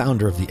Nesi,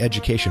 founder of the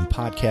Education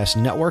Podcast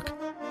Network.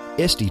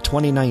 ISTE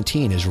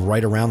 2019 is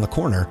right around the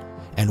corner,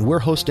 and we're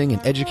hosting an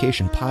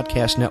Education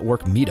Podcast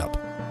Network meetup.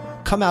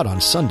 Come out on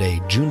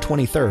Sunday, June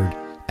 23rd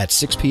at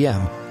 6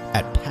 p.m.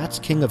 at Pat's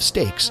King of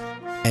Steaks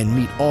and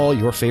meet all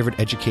your favorite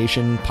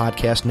Education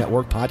Podcast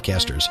Network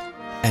podcasters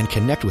and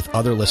connect with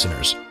other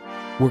listeners.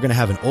 We're going to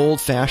have an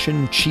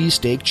old-fashioned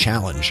cheesesteak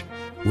challenge.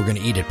 We're going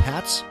to eat at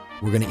Pat's,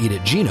 we're going to eat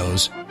at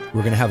Gino's,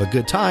 we're going to have a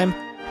good time,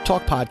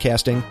 talk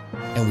podcasting,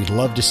 and we'd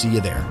love to see you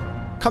there.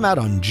 Come out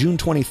on June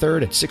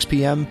 23rd at 6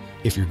 p.m.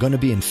 if you're going to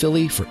be in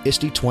Philly for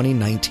ISTE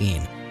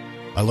 2019.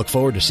 I look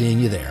forward to seeing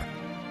you there.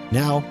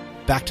 Now,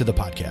 back to the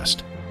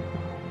podcast.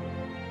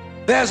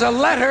 There's a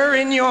letter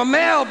in your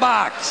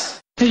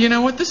mailbox. Hey, you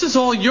know what? This is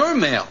all your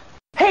mail.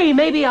 Hey,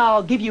 maybe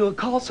I'll give you a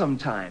call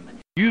sometime.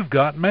 You've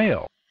got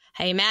mail.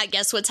 Hey, Matt,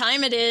 guess what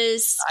time it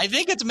is? I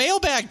think it's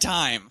mailbag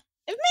time.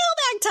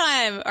 Mailbag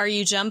time. Are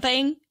you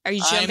jumping? Are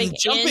you jumping, I'm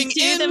jumping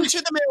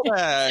into the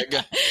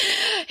mailbag?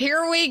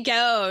 Here we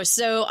go.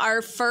 So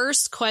our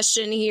first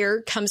question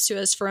here comes to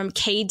us from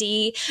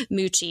KD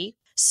Mucci.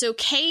 So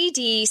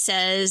KD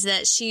says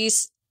that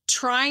she's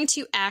trying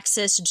to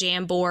access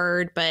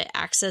Jamboard, but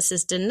access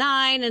is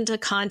denied and to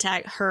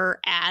contact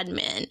her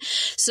admin.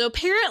 So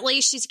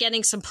apparently she's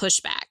getting some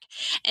pushback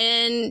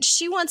and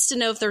she wants to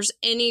know if there's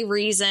any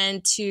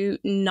reason to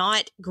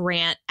not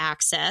grant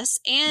access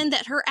and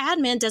that her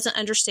admin doesn't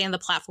understand the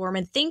platform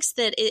and thinks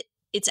that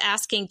it's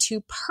asking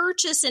to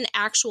purchase an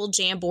actual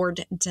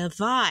Jamboard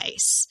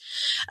device.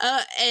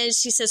 And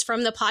she says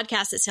from the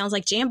podcast, it sounds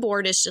like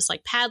Jamboard is just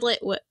like Padlet,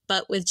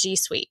 but with G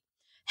Suite.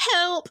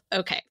 Help.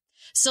 Okay.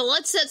 So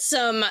let's set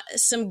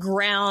some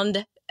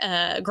ground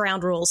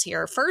rules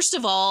here. First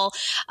of all,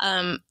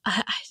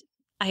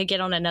 I get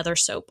on another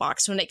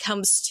soapbox when it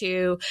comes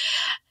to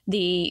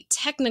the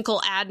technical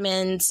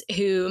admins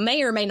who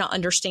may or may not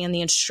understand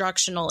the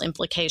instructional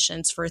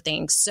implications for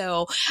things.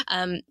 So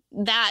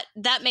that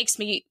makes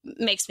me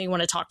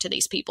want to talk to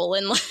these people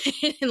and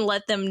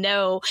let them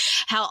know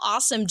how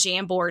awesome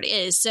Jamboard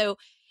is. So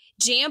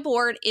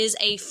Jamboard is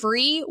a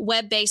free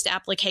web-based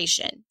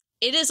application.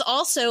 It is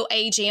also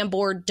a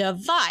Jamboard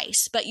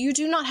device, but you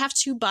do not have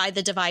to buy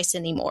the device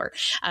anymore.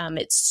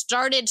 It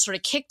started sort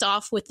of kicked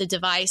off with the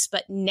device,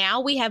 but now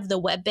we have the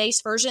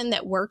web-based version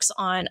that works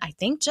on, I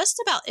think,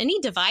 just about any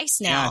device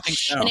now. Yeah, I think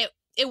so. And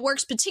it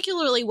works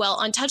particularly well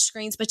on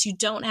touchscreens, but you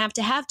don't have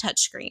to have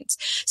touchscreens.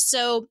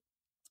 So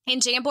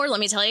in Jamboard,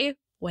 let me tell you,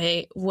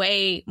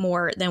 way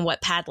more than what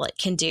Padlet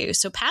can do.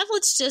 So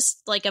Padlet's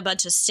just like a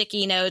bunch of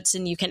sticky notes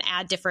and you can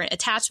add different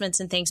attachments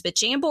and things, but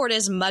Jamboard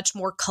is much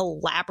more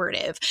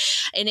collaborative.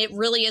 And it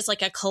really is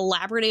like a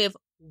collaborative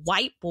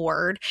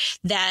whiteboard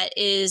that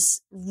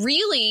is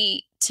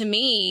really, to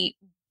me,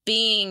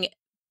 being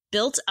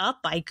built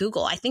up by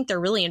Google. I think they're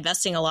really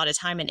investing a lot of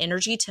time and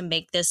energy to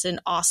make this an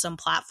awesome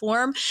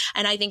platform.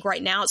 And I think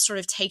right now it's sort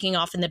of taking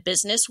off in the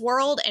business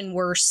world and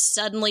we're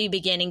suddenly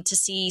beginning to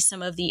see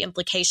some of the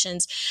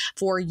implications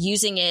for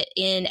using it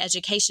in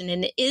education.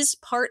 And it is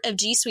part of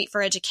G Suite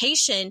for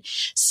Education,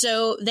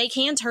 so they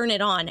can turn it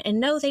on. And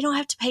no, they don't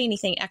have to pay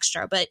anything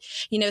extra. But,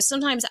 you know,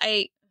 sometimes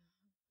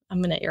I'm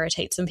going to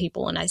irritate some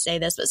people when I say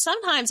this, but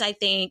sometimes I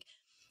think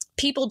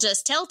people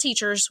just tell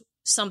teachers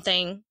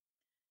something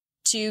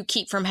to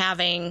keep from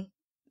having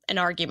an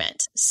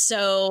argument.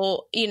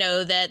 So, you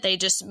know, that they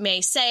just may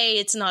say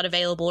it's not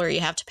available or you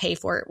have to pay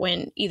for it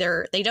when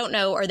either they don't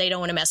know or they don't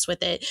want to mess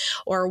with it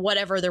or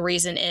whatever the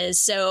reason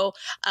is. So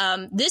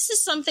this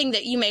is something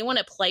that you may want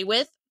to play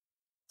with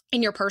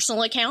in your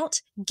personal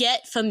account,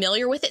 get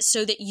familiar with it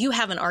so that you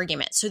have an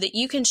argument, so that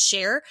you can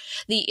share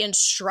the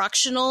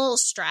instructional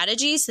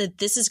strategies that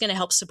this is going to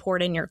help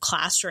support in your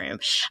classroom.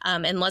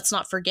 And let's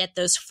not forget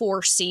those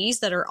 4 C's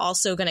that are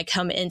also going to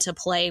come into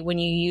play when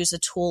you use a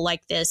tool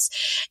like this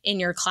in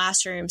your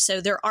classroom.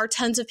 So there are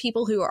tons of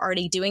people who are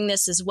already doing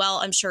this as well.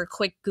 I'm sure a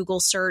quick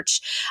Google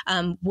search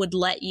would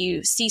let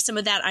you see some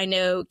of that. I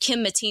know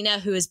Kim Matina,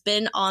 who has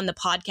been on the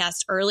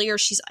podcast earlier,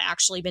 she's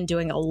actually been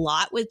doing a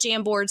lot with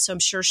Jamboard, so I'm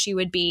sure she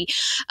would be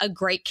a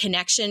great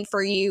connection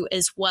for you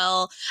as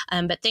well.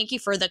 But thank you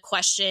for the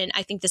question.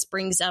 I think this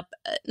brings up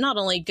not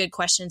only good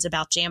questions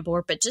about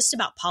Jamboard, but just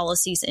about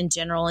policies in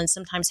general and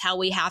sometimes how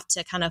we have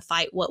to kind of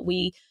fight what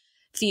we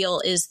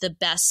feel is the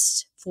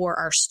best for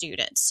our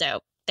students. So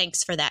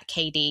thanks for that,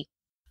 KD.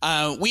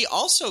 We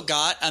also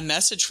got a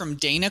message from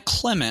Dana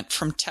Clement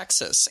from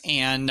Texas,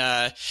 and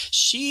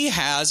she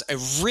has a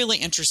really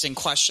interesting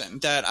question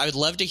that I would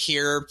love to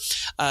hear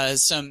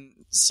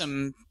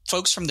some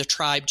folks from the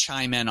tribe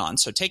chime in on.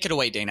 So take it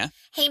away, Dana.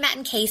 Hey, Matt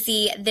and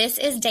Casey. This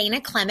is Dana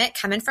Clement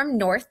coming from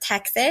North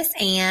Texas,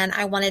 and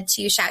I wanted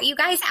to shout you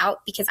guys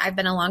out because I've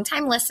been a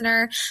longtime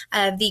listener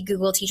of the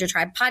Google Teacher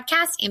Tribe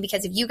podcast, and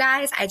because of you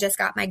guys, I just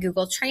got my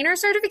Google Trainer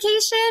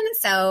certification.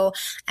 So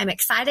I'm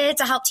excited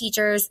to help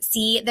teachers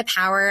see the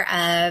power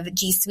of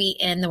G Suite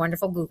and the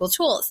wonderful Google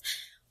tools.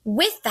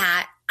 With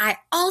that, I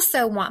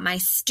also want my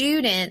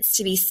students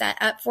to be set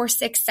up for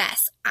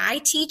success. I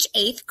teach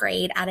 8th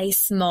grade at a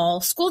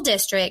small school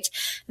district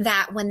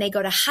that when they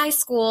go to high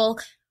school,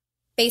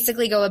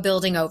 basically go a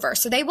building over.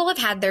 So they will have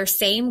had their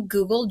same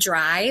Google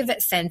Drive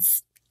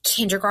since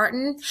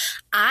kindergarten.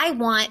 I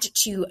want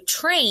to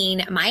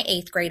train my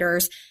 8th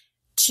graders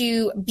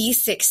to be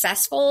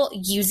successful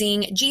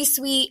using G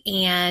Suite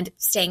and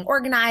staying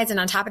organized and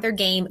on top of their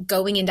game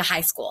going into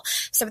high school.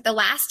 So with the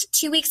last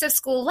 2 weeks of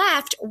school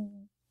left,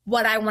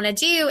 what I want to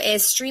do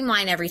is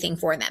streamline everything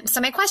for them.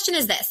 So my question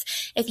is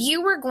this: if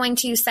you were going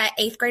to set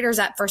 8th graders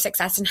up for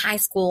success in high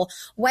school,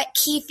 what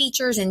key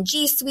features in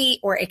G Suite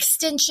or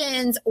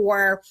extensions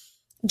or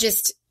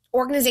just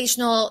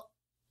organizational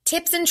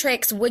tips and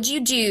tricks would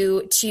you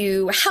do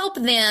to help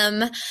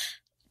them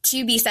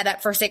to be set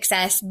up for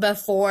success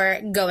before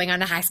going on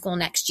to high school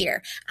next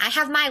year? I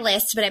have my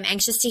list, but I'm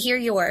anxious to hear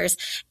yours.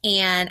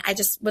 And I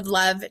just would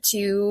love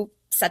to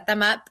set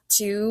them up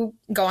to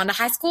go on to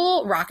high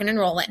school, rocking and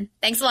rolling.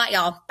 Thanks a lot,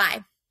 y'all.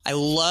 Bye. I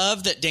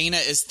love that Dana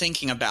is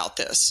thinking about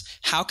this.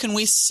 How can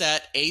we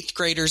set 8th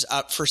graders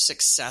up for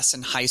success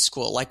in high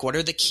school? Like, what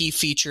are the key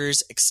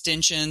features,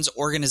 extensions,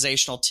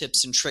 organizational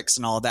tips and tricks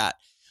and all of that?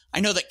 I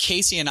know that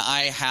Casey and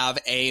I have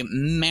a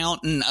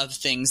mountain of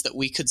things that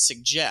we could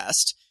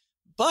suggest,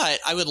 but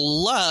I would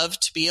love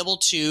to be able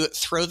to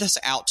throw this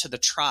out to the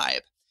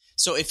tribe.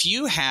 So if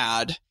you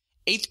had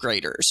 8th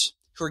graders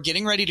who are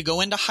getting ready to go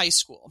into high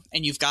school,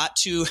 and you've got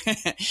to,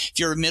 if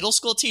you're a middle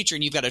school teacher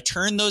and you've got to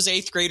turn those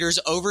 8th graders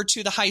over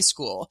to the high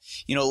school,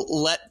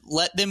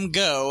 let them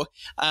go.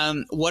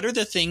 What are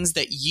the things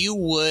that you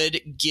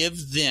would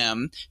give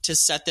them to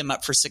set them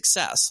up for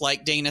success?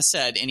 Like Dana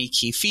said, any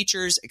key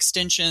features,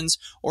 extensions,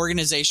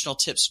 organizational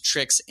tips,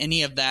 tricks,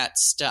 any of that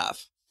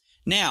stuff.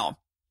 Now,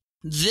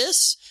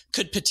 this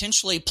could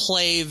potentially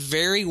play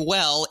very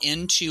well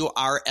into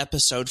our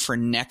episode for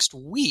next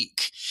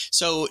week.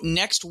 So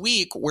next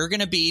week, we're going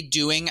to be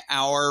doing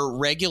our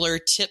regular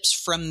Tips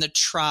from the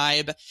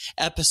Tribe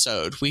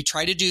episode. We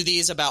try to do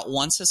these about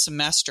once a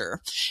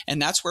semester,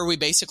 and that's where we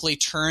basically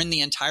turn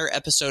the entire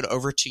episode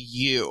over to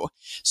you.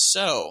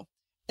 So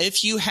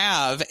if you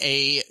have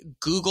a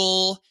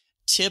Google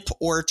tip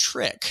or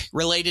trick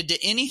related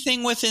to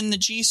anything within the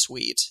G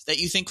Suite that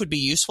you think would be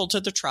useful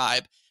to the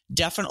tribe,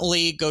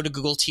 definitely go to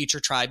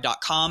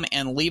googleteachertribe.com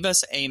and leave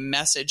us a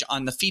message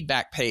on the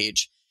feedback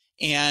page.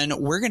 And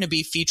we're going to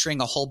be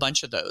featuring a whole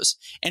bunch of those.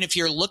 And if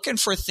you're looking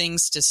for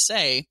things to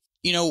say,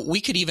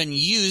 we could even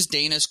use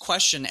Dana's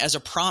question as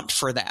a prompt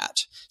for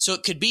that. So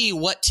it could be,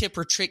 what tip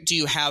or trick do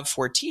you have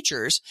for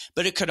teachers?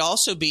 But it could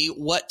also be,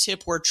 what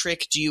tip or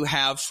trick do you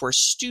have for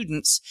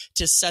students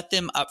to set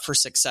them up for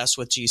success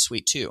with G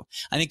Suite 2?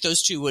 I think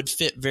those two would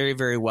fit very,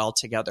 very well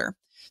together.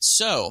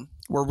 So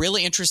we're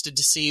really interested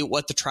to see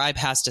what the tribe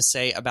has to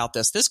say about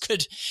this.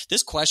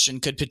 This question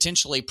could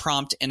potentially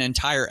prompt an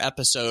entire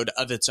episode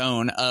of its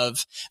own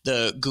of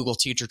the Google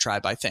Teacher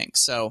Tribe, I think.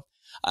 So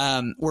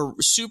we're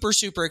super,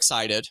 super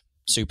excited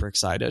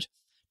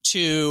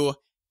to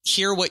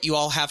hear what you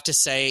all have to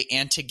say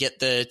and to get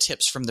the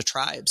tips from the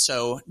tribe.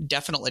 So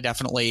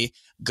definitely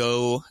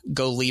go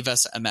leave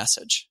us a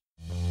message.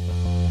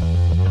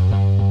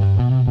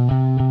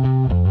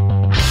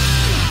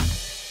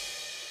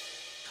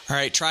 All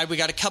right, tribe, we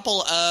got a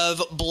couple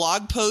of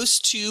blog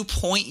posts to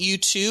point you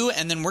to,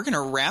 and then we're going to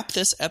wrap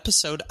this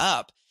episode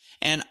up.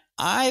 And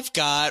I've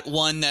got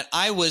one that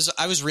I was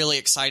really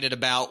excited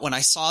about when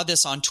I saw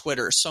this on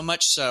Twitter, so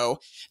much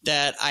so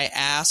that I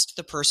asked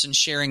the person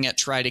sharing it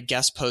to write a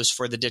guest post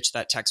for the Ditch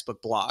That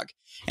Textbook blog.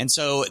 And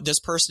so this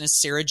person is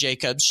Sarah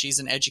Jacobs. She's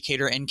an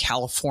educator in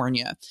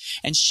California,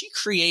 and she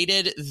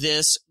created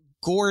this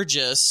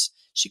gorgeous,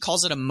 she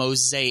calls it a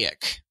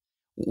mosaic,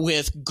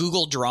 with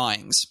Google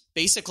Drawings.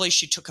 Basically,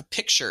 she took a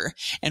picture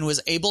and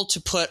was able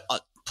to put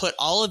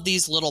all of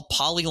these little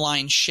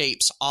polyline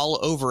shapes all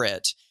over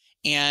it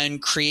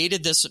and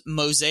created this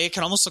mosaic.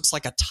 It almost looks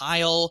like a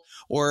tile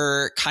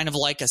or kind of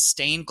like a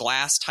stained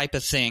glass type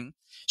of thing.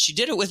 She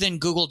did it within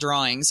Google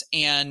Drawings,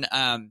 and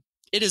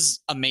it is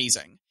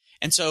amazing.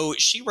 And so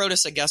she wrote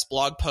us a guest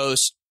blog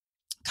post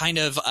kind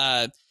of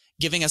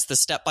giving us the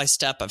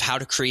step-by-step of how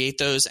to create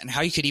those and how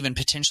you could even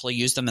potentially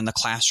use them in the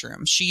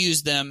classroom. She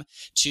used them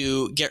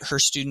to get her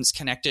students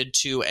connected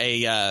to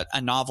a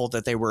novel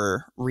that they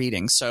were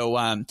reading. So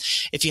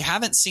if you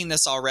haven't seen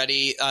this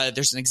already,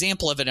 there's an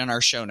example of it in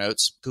our show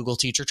notes,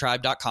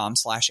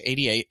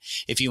 googleteachertribe.com/88,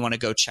 if you want to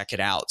go check it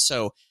out.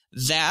 So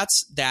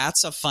that's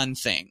a fun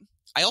thing.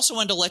 I also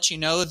wanted to let you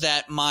know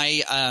that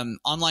my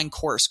online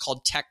course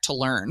called Tech to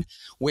Learn,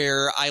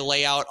 where I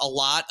lay out a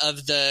lot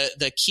of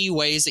the key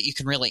ways that you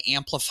can really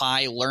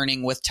amplify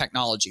learning with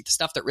technology, the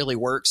stuff that really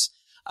works.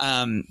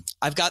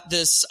 I've got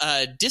this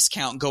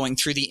discount going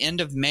through the end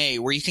of May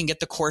where you can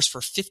get the course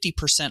for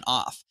 50%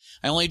 off.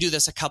 I only do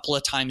this a couple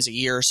of times a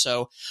year.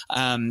 So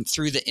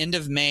through the end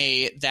of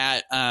May,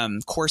 that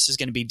course is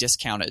going to be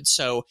discounted.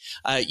 So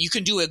you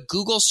can do a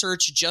Google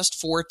search just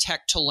for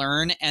Tech to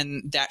Learn,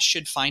 and that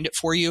should find it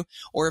for you.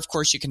 Or, of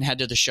course, you can head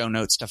to the show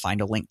notes to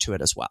find a link to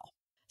it as well.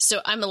 So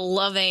I'm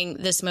loving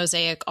this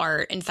mosaic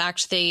art. In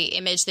fact, the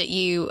image that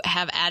you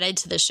have added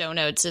to the show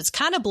notes, it's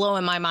kind of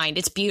blowing my mind.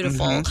 It's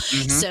beautiful.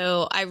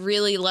 So I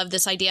really love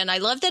this idea. And I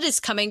love that it's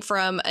coming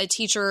from a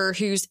teacher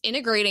who's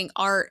integrating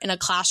art in a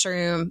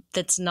classroom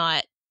that's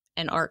not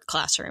an art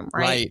classroom,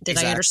 right? Did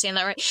exactly. I understand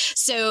that right?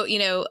 So,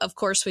 of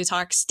course, we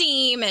talk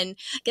STEAM and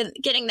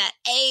getting that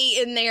A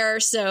in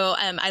there. So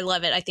I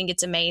love it. I think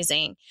it's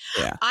amazing.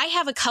 Yeah. I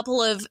have a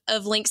couple of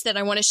links that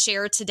I want to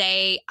share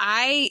today.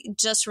 I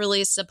just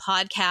released a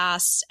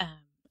podcast.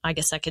 I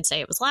guess I could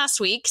say it was last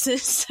week.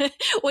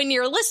 When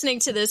you're listening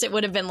to this, it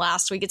would have been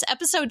last week. It's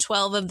episode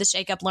 12 of the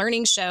Shake Up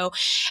Learning Show.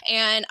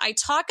 And I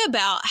talk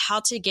about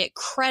how to get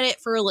credit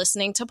for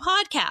listening to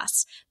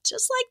podcasts,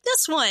 just like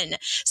this one.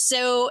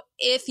 So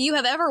if you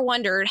have ever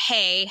wondered,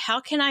 hey, how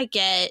can I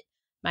get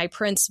my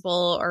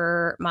principal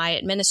or my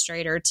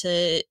administrator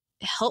to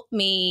help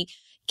me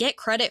get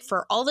credit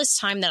for all this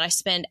time that I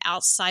spend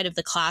outside of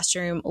the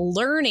classroom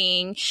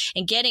learning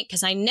and getting,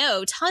 because I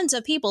know tons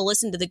of people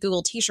listen to the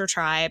Google Teacher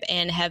Tribe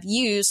and have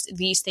used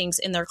these things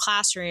in their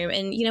classroom.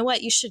 And you know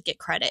what? You should get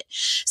credit.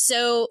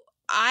 So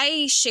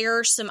I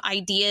share some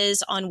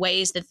ideas on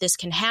ways that this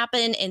can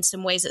happen and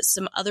some ways that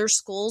some other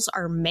schools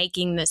are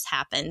making this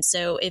happen.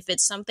 So if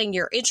it's something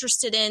you're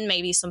interested in,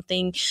 maybe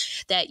something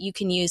that you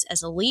can use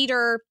as a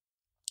leader,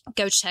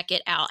 go check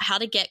it out, how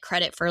to get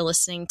credit for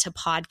listening to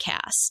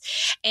podcasts.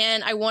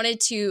 And I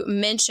wanted to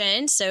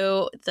mention,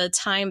 so the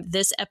time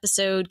this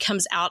episode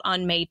comes out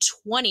on May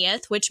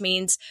 20th, which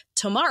means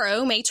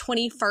tomorrow, May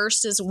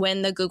 21st, is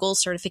when the Google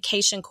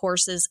certification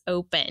courses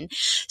open.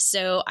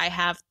 So I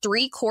have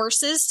 3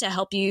 courses to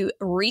help you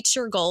reach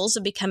your goals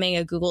of becoming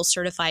a Google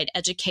certified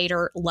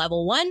educator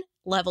level 1,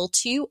 level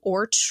 2,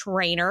 or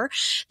trainer.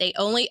 They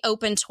only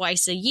open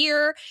twice a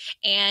year,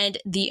 and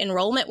the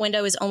enrollment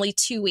window is only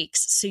 2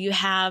 weeks. So you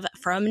have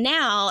from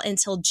now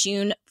until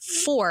June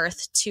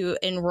 4th to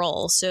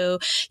enroll. So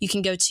you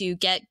can go to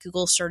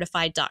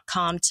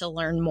getgooglecertified.com to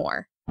learn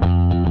more.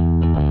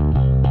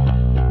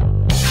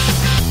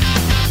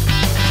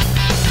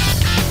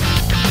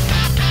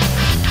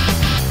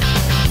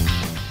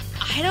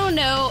 I don't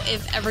know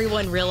if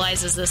everyone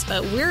realizes this,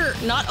 but we're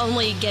not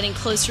only getting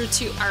closer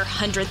to our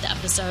 100th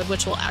episode,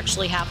 which will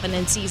actually happen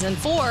in season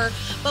 4,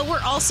 but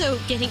we're also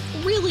getting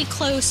really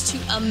close to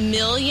 1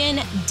 million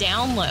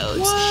downloads.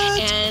 What?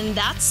 And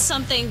that's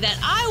something that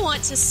I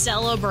want to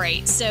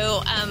celebrate.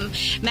 So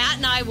Matt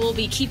and I will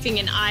be keeping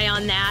an eye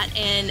on that.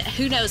 And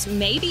who knows,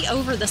 maybe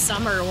over the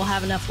summer we'll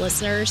have enough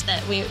listeners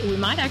that we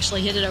might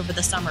actually hit it over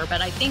the summer.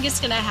 But I think it's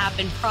going to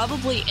happen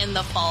probably in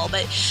the fall.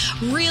 But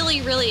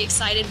really, really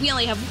excited. We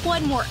only have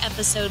one more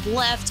episode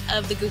left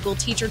of the Google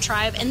Teacher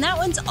Tribe, and that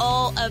one's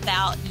all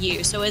about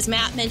you. So as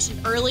Matt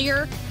mentioned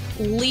earlier,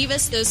 leave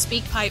us those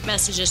SpeakPipe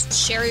messages.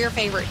 Share your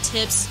favorite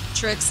tips,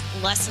 tricks,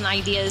 lesson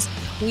ideas.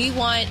 We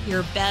want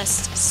your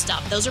best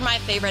stuff. Those are my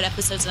favorite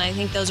episodes, and I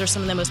think those are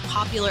some of the most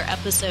popular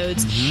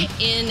episodes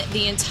in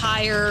the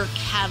entire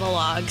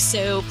catalog.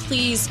 So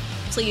please,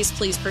 please,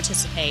 please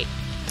participate.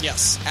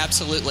 Yes,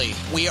 absolutely.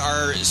 We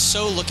are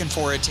so looking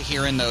forward to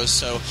hearing those.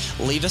 So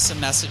leave us some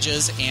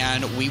messages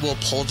and we will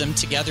pull them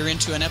together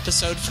into an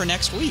episode for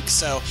next week.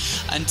 So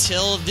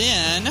until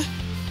then,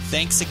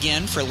 thanks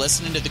again for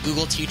listening to the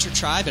Google Teacher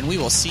Tribe, and we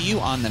will see you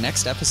on the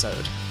next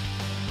episode.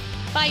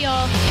 Bye,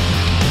 y'all.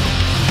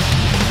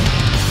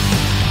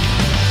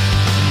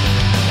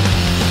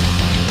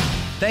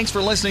 Thanks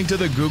for listening to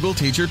the Google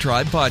Teacher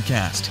Tribe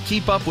podcast.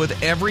 Keep up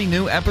with every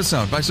new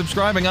episode by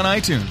subscribing on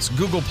iTunes,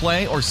 Google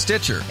Play, or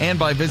Stitcher, and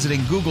by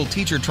visiting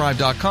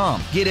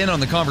GoogleTeacherTribe.com. Get in on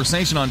the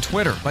conversation on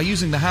Twitter by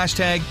using the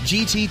hashtag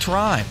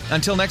GTTribe.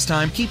 Until next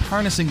time, keep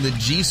harnessing the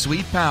G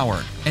Suite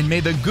power, and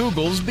may the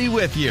Googles be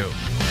with you.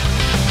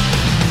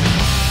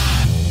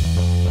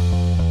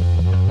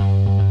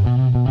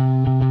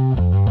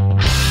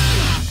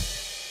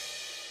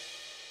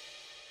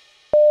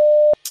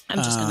 I'm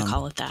just going to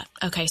call it that.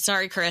 Okay,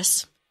 sorry,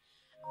 Chris.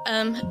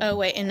 Oh,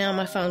 wait, and now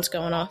my phone's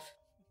going off.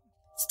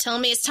 It's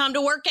telling me it's time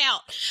to work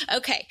out.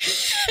 Okay.